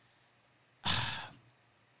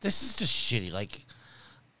this is just shitty. Like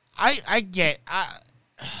I get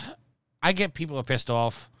people are pissed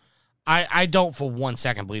off. I don't for 1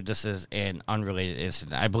 second believe this is an unrelated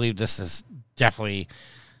incident. I believe this is definitely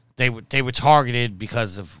they were targeted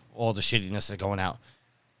because of all the shittiness that's going out.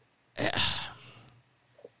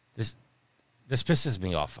 This pisses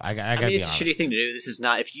me off. I gotta be honest. It's a shitty thing to do. This is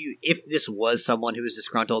not if this was someone who was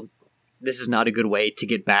disgruntled, this is not a good way to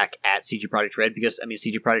get back at CD Projekt Red, because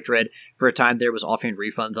CD Projekt Red for a time there was offering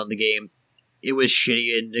refunds on the game. It was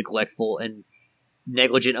shitty and neglectful and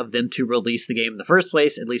negligent of them to release the game in the first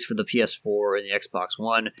place, at least for the PS4 and the Xbox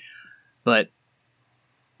One. But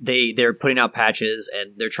they're putting out patches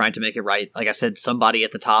and they're trying to make it right. Like I said, somebody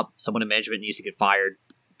at the top, someone in management needs to get fired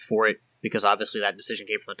for it, because obviously that decision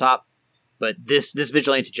came from the top. But this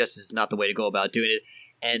vigilante justice is not the way to go about doing it.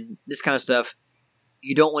 And this kind of stuff,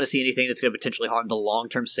 you don't want to see anything that's going to potentially harm the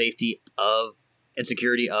long-term safety of and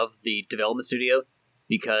security of the development studio,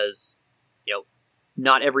 because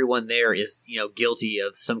not everyone there is guilty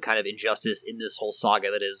of some kind of injustice in this whole saga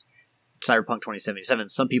that is Cyberpunk 2077.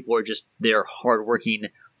 Some people are just they're hardworking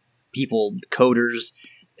people, coders,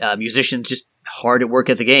 musicians, just hard at work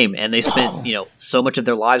at the game, and they spent so much of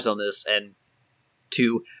their lives on this, and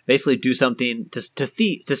to basically do something to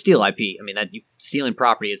steal IP. I mean, that stealing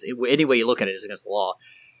property is any way you look at it is against the law.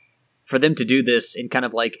 For them to do this in kind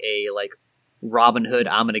of like a Robin Hood,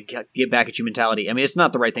 I'm going to get back at you mentality. I mean, it's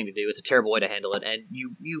not the right thing to do. It's a terrible way to handle it, and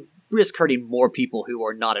you risk hurting more people who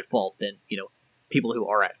are not at fault than people who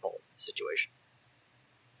are at fault in the situation.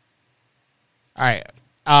 All right,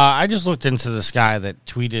 I just looked into this guy that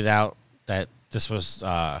tweeted out that this was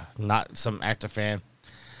not some active fan.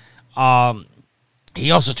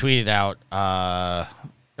 He also tweeted out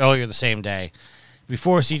earlier the same day,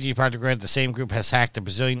 before CD Projekt Red, the same group has hacked the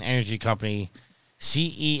Brazilian energy company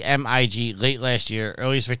CEMIG late last year.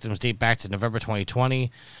 Earliest victims date back to November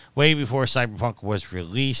 2020, way before Cyberpunk was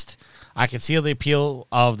released. I can see the appeal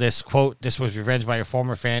of this, quote, this was revenge by a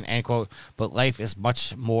former fan, end quote, but life is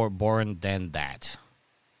much more boring than that.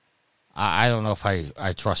 I don't know if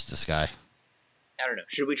I trust this guy. I don't know.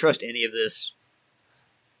 Should we trust any of this?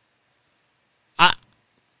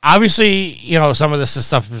 Obviously, some of this is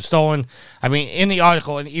stuff was stolen. I mean, in the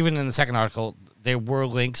article, and even in the second article, there were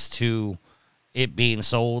links to it being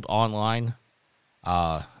sold online.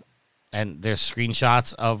 And there's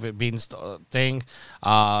screenshots of it being thing.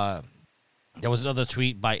 There was another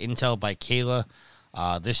tweet by Intel by Kayla.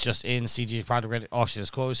 This just in, CG Projekt Red auction is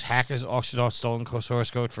closed. Hackers auctioned off stolen source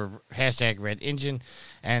code for hashtag Red Engine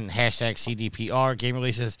and hashtag CDPR game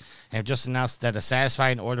releases, and have just announced that a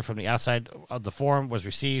satisfying order from the outside of the forum was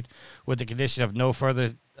received with the condition of no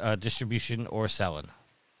further distribution or selling.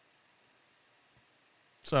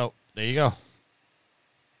 So, there you go.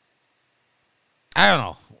 I don't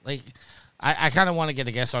know. Like, I kind of want to get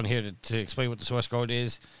a guest on here to explain what the source code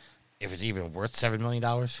is, if it's even worth $7 million.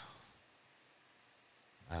 I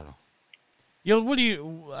don't know. What do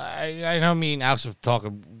you... I know me and Alex were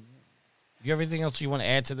talking. You have anything else you want to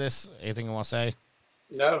add to this? Anything you want to say?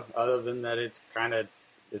 No, other than that it's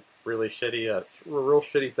really shitty. It's a real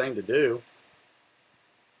shitty thing to do.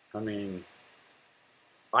 I mean,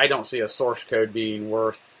 I don't see a source code being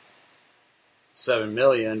worth $7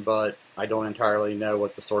 million, but I don't entirely know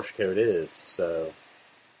what the source code is, so...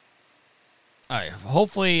 All right.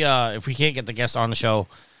 Hopefully, if we can't get the guest on the show,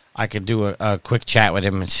 I could do a quick chat with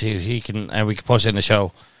him and see if he can, and we can post it in the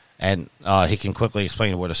show, and he can quickly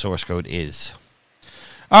explain what a source code is.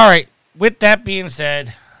 All right. With that being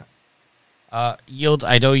said, Yield,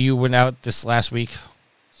 I know you went out this last week,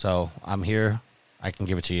 so I'm here. I can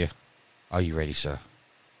give it to you. Are you ready, sir?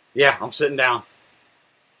 Yeah, I'm sitting down.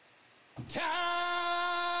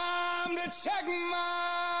 Time to check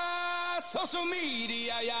my social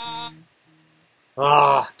media.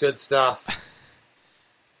 Ah, good stuff.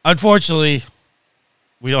 Unfortunately,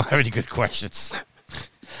 we don't have any good questions.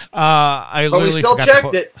 I But we literally still forgot to checked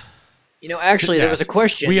put- it. You know, actually, there was a Yes.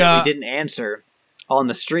 question We, that we didn't answer on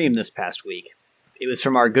the stream this past week. It was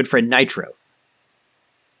from our good friend Nitro.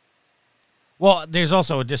 Well, there's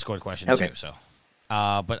also a Discord question Okay. too. So,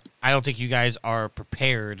 but I don't think you guys are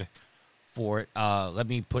prepared for it. Let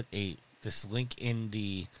me put this link in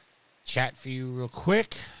the chat for you real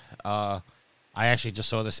quick. I actually just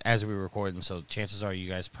saw this as we were recording, so chances are you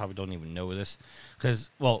guys probably don't even know this,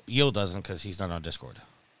 because Yield doesn't because he's not on Discord.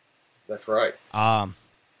 That's right.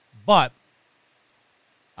 But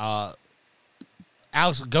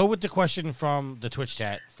Alex, go with the question from the Twitch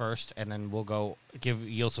chat first, and then we'll go give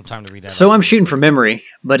Yield some time to read that. So out. I'm shooting from memory,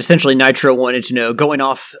 but essentially Nitro wanted to know, going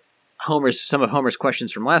off some of Homer's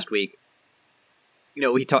questions from last week. You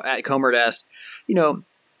know, Homer had asked, you know,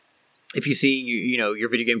 if you see your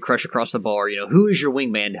video game crush across the bar, you know, who is your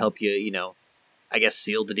wingman to help you, you know, I guess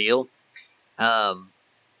seal the deal.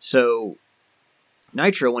 So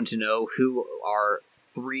Nitro wanted to know who our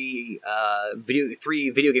three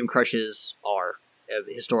video game crushes are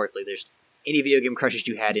historically. There's any video game crushes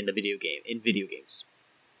you had in video games,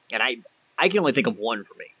 and I can only think of one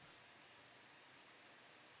for me.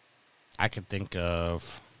 I can think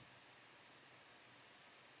of.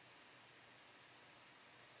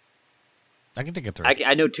 I can think of three.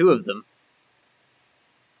 I know two of them.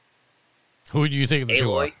 Who do you think of the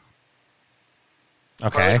two are? Aloy,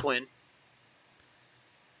 Okay. Harley Quinn.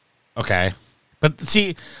 Okay. But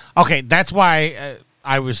see, okay, that's why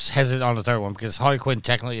I was hesitant on the third one, because Harley Quinn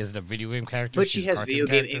technically isn't a video game character. But she she's a has cartoon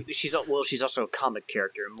video game. character. She's also a comic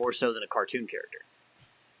character, more so than a cartoon character.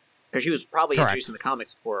 Because she was probably Correct. introduced in the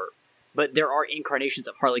comics before. But there are incarnations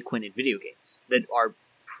of Harley Quinn in video games that are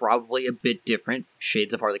probably a bit different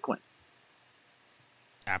shades of Harley Quinn.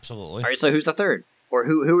 Absolutely. All right, so who's the third, or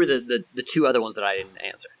who are the two other ones that I didn't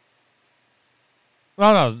answer?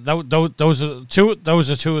 No, those are two. Those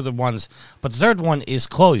are two of the ones. But the third one is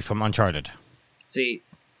Chloe from Uncharted. See,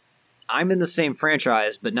 I'm in the same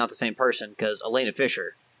franchise, but not the same person, because Elena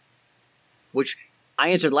Fisher, which I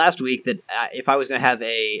answered last week that if I was going to have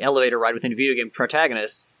a elevator ride with any video game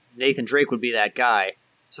protagonist, Nathan Drake would be that guy.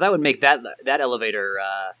 So that would make that elevator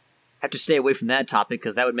have to stay away from that topic,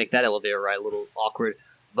 because that would make that elevator ride a little awkward.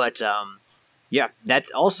 But yeah,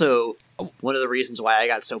 that's also one of the reasons why I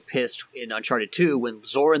got so pissed in Uncharted 2 when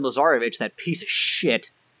Zoran Lazarevich, that piece of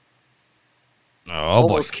shit, Oh boy.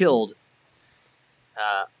 almost killed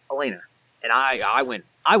Elena, and I went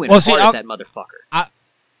Well, hard see, at that motherfucker.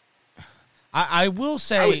 I will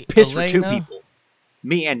say I was pissed Elena, for two people,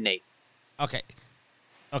 me and Nate. Okay.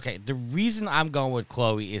 The reason I'm going with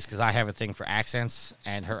Chloe is because I have a thing for accents,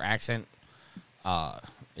 and her accent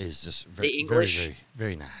is just The very, English? very, very,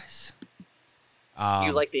 very nice.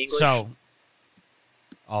 You like the English? So,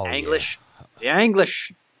 English, the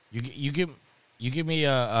English. yeah. You give me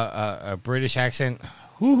a British accent,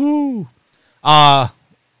 woohoo!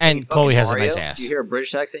 And Chloe has Mario? a nice ass. You hear a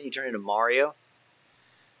British accent, you turn into Mario.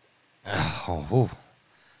 I'm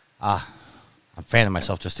fanning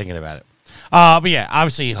myself just thinking about it. But yeah,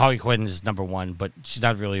 obviously Harley Quinn is number one, but she's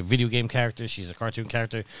not really a video game character. She's a cartoon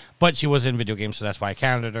character, but she was in video games, so that's why I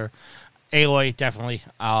counted her. Aloy, definitely.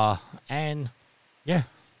 And yeah.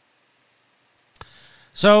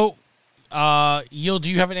 So, Yield, do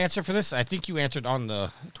you have an answer for this? I think you answered on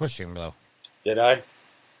the Twitch stream, though. Did I?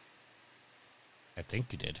 I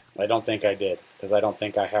think you did. I don't think I did, because I don't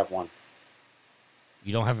think I have one.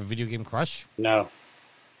 You don't have a video game crush? No.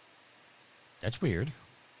 That's weird.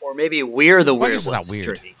 Or maybe we're the Well, I weird guess it's not ones. weird.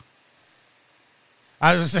 Tricky.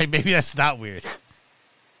 I was going to say, maybe that's not weird.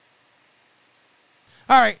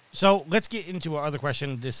 All right, so let's get into our other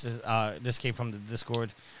question. This came from the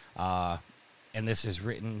Discord, and this is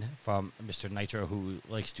written from Mr. Nitro, who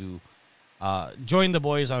likes to join the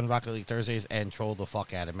boys on Rocket League Thursdays and troll the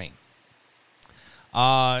fuck out of me.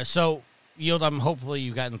 So, Yield, hopefully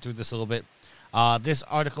you've gotten through this a little bit. This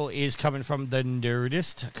article is coming from the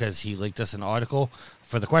Nerdist, because he linked us an article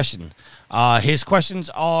for the question. His questions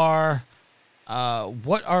are,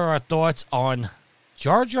 what are our thoughts on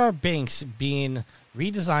Jar Jar Binks being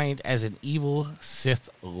redesigned as an evil Sith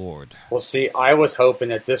Lord? Well, see, I was hoping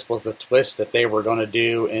that this was the twist that they were going to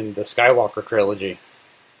do in the Skywalker trilogy.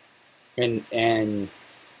 And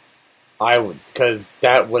I would, because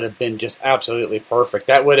that would have been just absolutely perfect.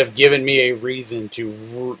 That would have given me a reason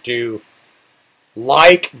to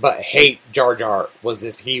like but hate Jar Jar was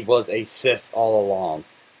if he was a Sith all along,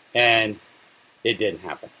 and it didn't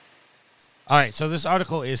happen. All right, so this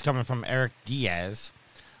article is coming from Eric Diaz,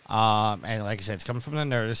 and like I said, it's coming from the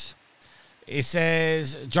Nerdist. It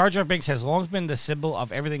says, Jar Jar Binks has long been the symbol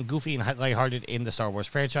of everything goofy and lighthearted in the Star Wars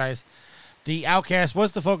franchise. The Outcast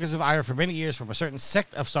was the focus of ire for many years from a certain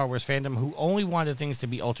sect of Star Wars fandom who only wanted things to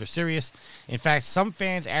be ultra serious. In fact, some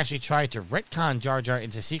fans actually tried to retcon Jar Jar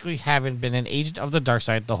into secretly having been an agent of the dark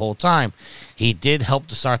side the whole time. He did help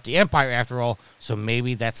to start the Empire after all, so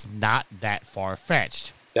maybe that's not that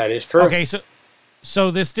far-fetched. That is true. Okay, so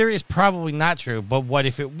this theory is probably not true, but what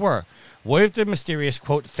if it were? What if the mysterious,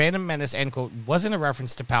 quote, Phantom Menace, end quote, wasn't a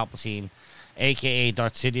reference to Palpatine, a.k.a.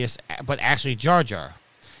 Darth Sidious, but actually Jar Jar?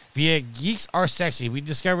 Via Geeks Are Sexy, we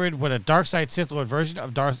discovered what a dark side Sith Lord version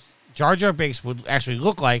of Jar Jar Binks would actually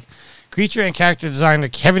look like. Creature and character designer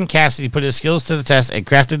Kevin Cassidy put his skills to the test and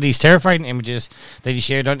crafted these terrifying images that he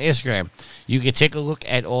shared on Instagram. You can take a look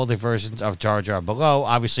at all the versions of Jar Jar below.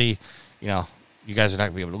 Obviously, you guys are not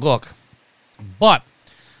going to be able to look. But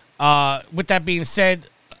with that being said,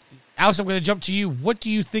 Alex, I'm going to jump to you. What do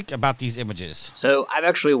you think about these images? So I've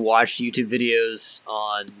actually watched YouTube videos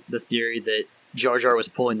on the theory that Jar Jar was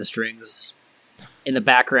pulling the strings in the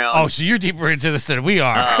background. Oh, so you're deeper into this than we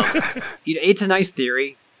are. It's a nice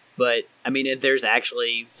theory, but I mean, there's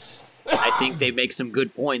actually, I think they make some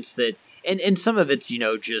good points that, and some of it's,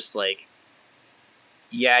 just like,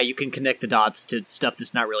 yeah, you can connect the dots to stuff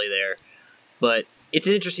that's not really there, but it's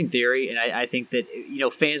an interesting theory, and I think that,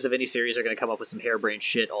 fans of any series are going to come up with some harebrained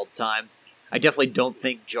shit all the time. I definitely don't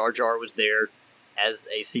think Jar Jar was there as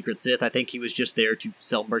a secret Sith. I think he was just there to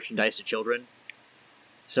sell merchandise to children.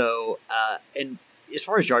 So, and as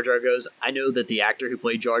far as Jar Jar goes, I know that the actor who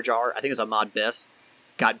played Jar Jar, I think it's Ahmad Best,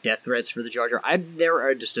 got death threats for the Jar Jar. I've never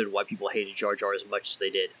understood why people hated Jar Jar as much as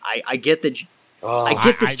they did. I get that. I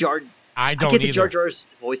get that Jar Jar's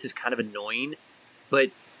voice is kind of annoying,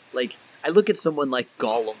 but like, I look at someone like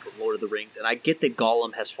Gollum from Lord of the Rings, and I get that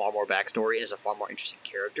Gollum has far more backstory and is a far more interesting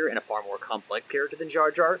character and a far more complex character than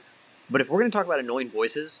Jar Jar. But if we're going to talk about annoying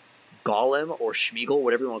voices, Gollum or Schmeagol,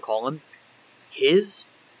 whatever you want to call him, his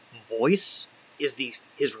voice is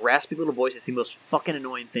his raspy little voice is the most fucking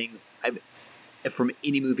annoying thing from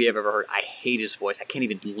any movie I've ever heard. I hate his voice. I can't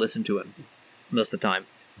even listen to him most of the time.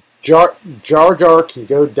 Jar Jar can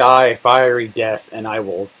go die a fiery death, and I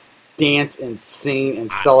will dance and sing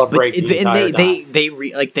and celebrate the entire time.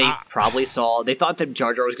 They probably saw. They thought that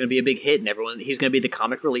Jar Jar was going to be a big hit, and he's going to be the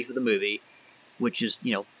comic relief of the movie, which is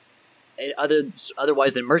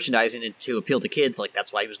otherwise than merchandising and to appeal to kids. Like,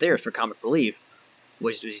 that's why he was there, for comic relief.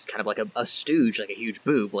 He's kind of like a stooge, like a huge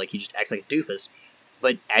boob, like he just acts like a doofus.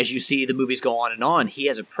 But as you see the movies go on, he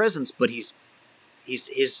has a presence, but his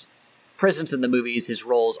presence in the movies, his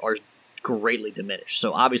roles are greatly diminished.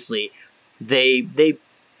 So obviously, they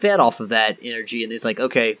fed off of that energy, and it's like,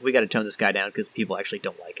 okay, we got to tone this guy down because people actually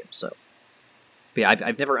don't like him. So, but yeah,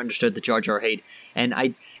 I've never understood the Jar Jar hate, and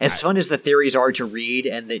as fun as the theories are to read,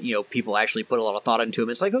 and that people actually put a lot of thought into them,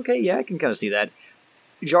 it's like, okay, yeah, I can kind of see that.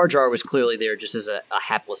 Jar Jar was clearly there just as a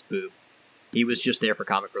hapless boob. He was just there for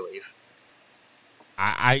comic relief.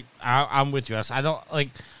 I'm with you. I don't like.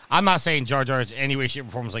 I'm not saying Jar Jar is in any way, shape,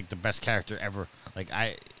 or form is like the best character ever. Like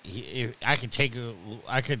I could take or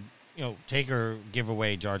give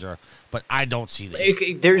away Jar Jar, but I don't see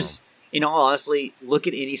that. There's, in all honesty, look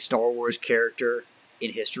at any Star Wars character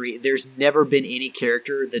in history. There's never been any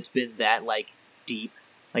character that's been that deep,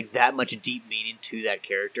 that much deep meaning to that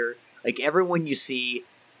character. Like, everyone you see,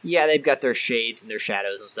 yeah, they've got their shades and their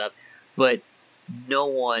shadows and stuff, but no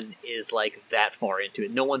one is that far into it.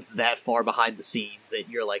 No one's that far behind the scenes that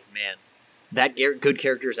you're like, man, that good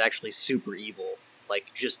character is actually super evil. You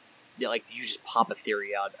just pop a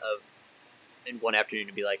theory out of in one afternoon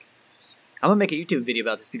and be like, I'm gonna make a YouTube video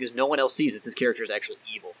about this because no one else sees that this character is actually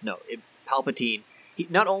evil. No, Palpatine, he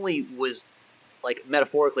not only was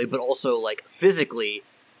metaphorically, but also physically.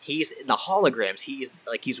 He's in the holograms. He's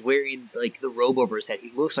wearing the robe over his head.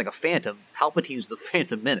 He looks like a phantom. Palpatine's the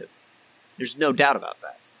Phantom Menace. There's no doubt about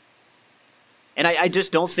that. And I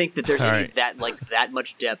just don't think that there's that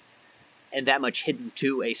much depth and that much hidden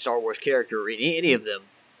to a Star Wars character in any of them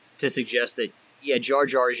to suggest that, yeah, Jar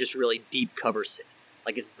Jar is just really deep cover Sith.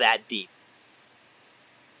 It's that deep.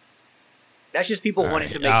 That's just people wanting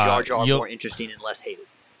to make Jar Jar more interesting and less hated.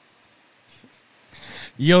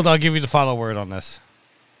 Yield, I'll give you the final word on this.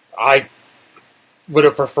 I would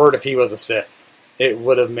have preferred if he was a Sith. It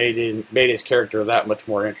would have made his character that much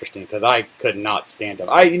more interesting, because I could not stand him.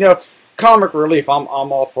 Comic relief, I'm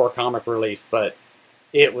all for comic relief, but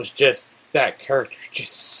it was just, that character's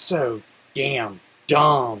just so damn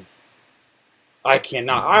dumb. I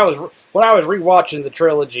cannot. When I was rewatching the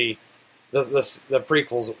trilogy, the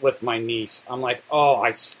prequels with my niece, I'm like, oh,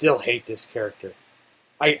 I still hate this character.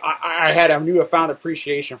 I had a newfound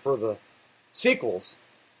appreciation for the sequels,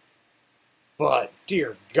 but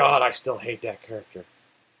dear God, I still hate that character.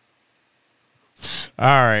 All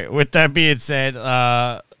right. With that being said,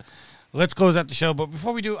 let's close out the show. But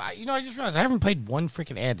before we do, I just realized I haven't played one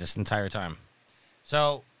freaking ad this entire time.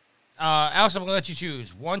 So, Alice, I'm gonna let you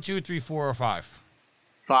choose 1, 2, 3, 4, or 5.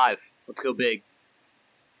 5. Let's go big.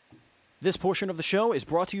 This portion of the show is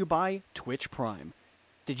brought to you by Twitch Prime.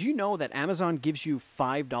 Did you know that Amazon gives you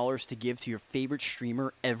 $5 to give to your favorite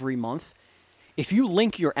streamer every month? If you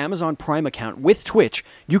link your Amazon Prime account with Twitch,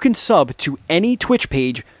 you can sub to any Twitch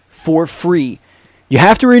page for free. You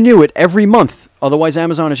have to renew it every month, otherwise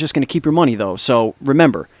Amazon is just going to keep your money, though, so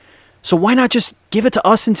remember. So why not just give it to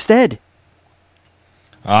us instead?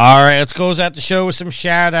 All right, let's close out the show with some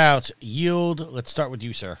shout-outs. Yield, let's start with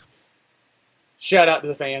you, sir. Shout out to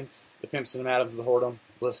the fans, the Pimps and the Madams of the Whoredom,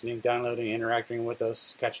 listening, downloading, interacting with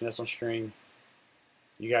us, catching us on stream.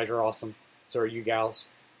 You guys are awesome. So are you gals.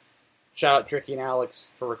 Shout out Tricky and Alex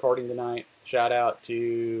for recording tonight. Shout out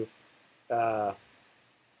to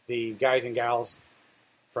the guys and gals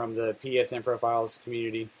from the PSN Profiles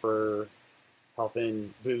community for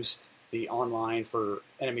helping boost the online for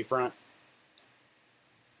Enemy Front.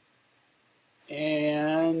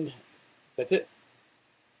 And that's it.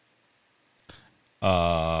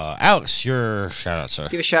 Alex, your shout out, sir.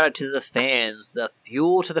 Give a shout out to the fans, the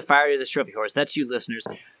fuel to the fire to the Trophy Horse. That's you, listeners.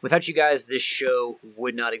 Without you guys, this show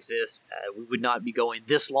would not exist. We would not be going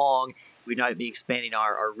this long. We would not be expanding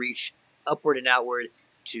our reach upward and outward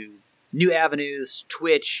to new avenues.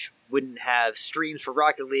 Twitch wouldn't have streams for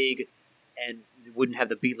Rocket League, and wouldn't have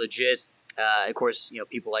the Be Legit. Of course,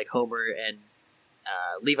 people like Homer and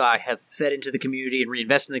Levi have fed into the community and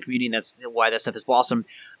reinvested in the community, and that's why that stuff is blossomed.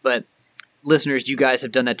 But listeners, you guys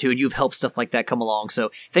have done that too, and you've helped stuff like that come along.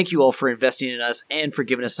 So thank you all for investing in us and for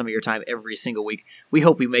giving us some of your time every single week. We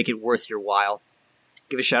hope we make it worth your while.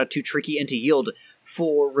 Give a shout out to Tricky and to Yield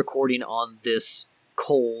for recording on this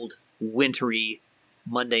cold, wintry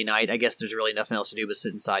Monday night. I guess there's really nothing else to do but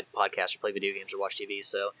sit inside, podcast, or play video games, or watch TV.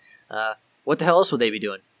 So what the hell else would they be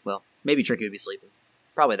doing? Well, maybe Tricky would be sleeping.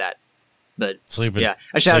 Probably that. But sleeping. Yeah,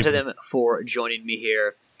 a shout out to them for joining me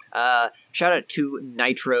here. Shout out to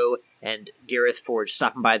Nitro and Gareth for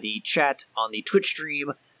stopping by the chat on the Twitch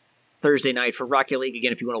stream Thursday night for Rocket League.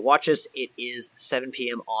 Again, if you want to watch us, it is 7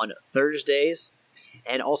 p.m. on Thursdays.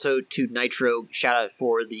 And also to Nitro, shout out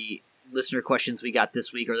for the listener questions we got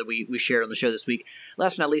this week, or that we shared on the show this week.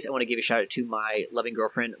 Last but not least, I want to give a shout out to my loving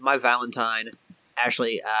girlfriend, my Valentine,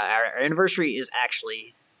 Ashley. Our anniversary is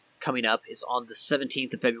actually coming up. It's on the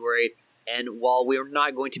 17th of February. And while we're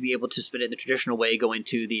not going to be able to spend it in the traditional way, going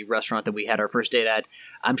to the restaurant that we had our first date at,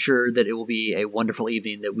 I'm sure that it will be a wonderful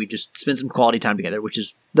evening that we just spend some quality time together, which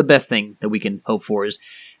is the best thing that we can hope for, is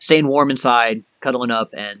staying warm inside, cuddling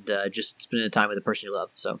up, and just spending the time with the person you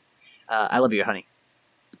love. So, I love you, honey.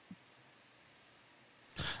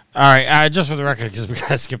 All right, just for the record, because we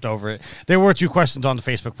kind of skipped over it, there were 2 questions on the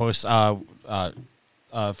Facebook post.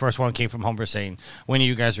 First one came from Homer saying, when are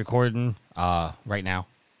you guys recording? Right now.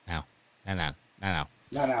 No.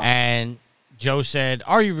 And Joe said,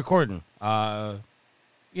 are you recording? Yeah,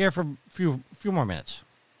 for a few more minutes.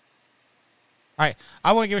 All right,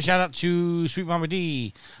 I want to give a shout out to Sweet Mama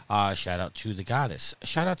D. Shout out to the goddess.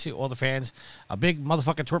 Shout out to all the fans. A big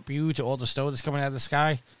motherfucking twerp you to all the snow that's coming out of the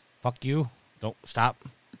sky. Fuck you. Don't stop.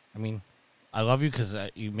 I mean, I love you because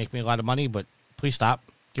you make me a lot of money, but please stop.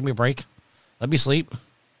 Give me a break. Let me sleep.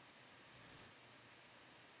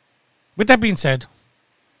 With that being said,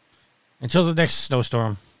 until the next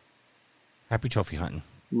snowstorm, happy trophy hunting.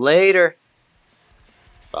 Later.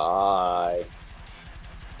 Bye.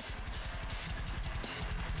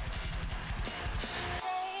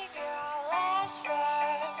 Save your last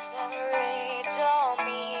words, then read on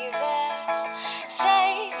me this.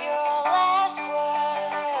 Save your last words.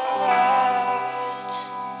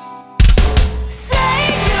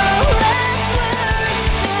 Save your last words,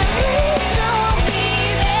 then read on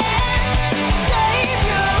me this. Save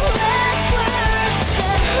your last words,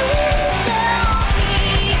 then read on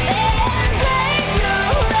me this. Save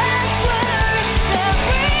your last words, then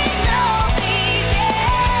read on me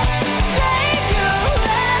this. Save your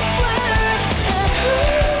last words,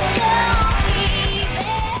 then read on me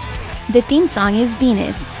this. The theme song is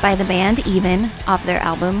Venus by the band Even off their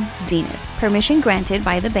album Zenith. Permission granted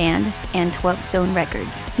by the band and 12 Stone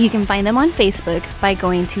Records. You can find them on Facebook by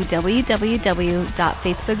going to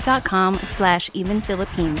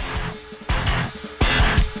www.facebook.com/evenphilippines.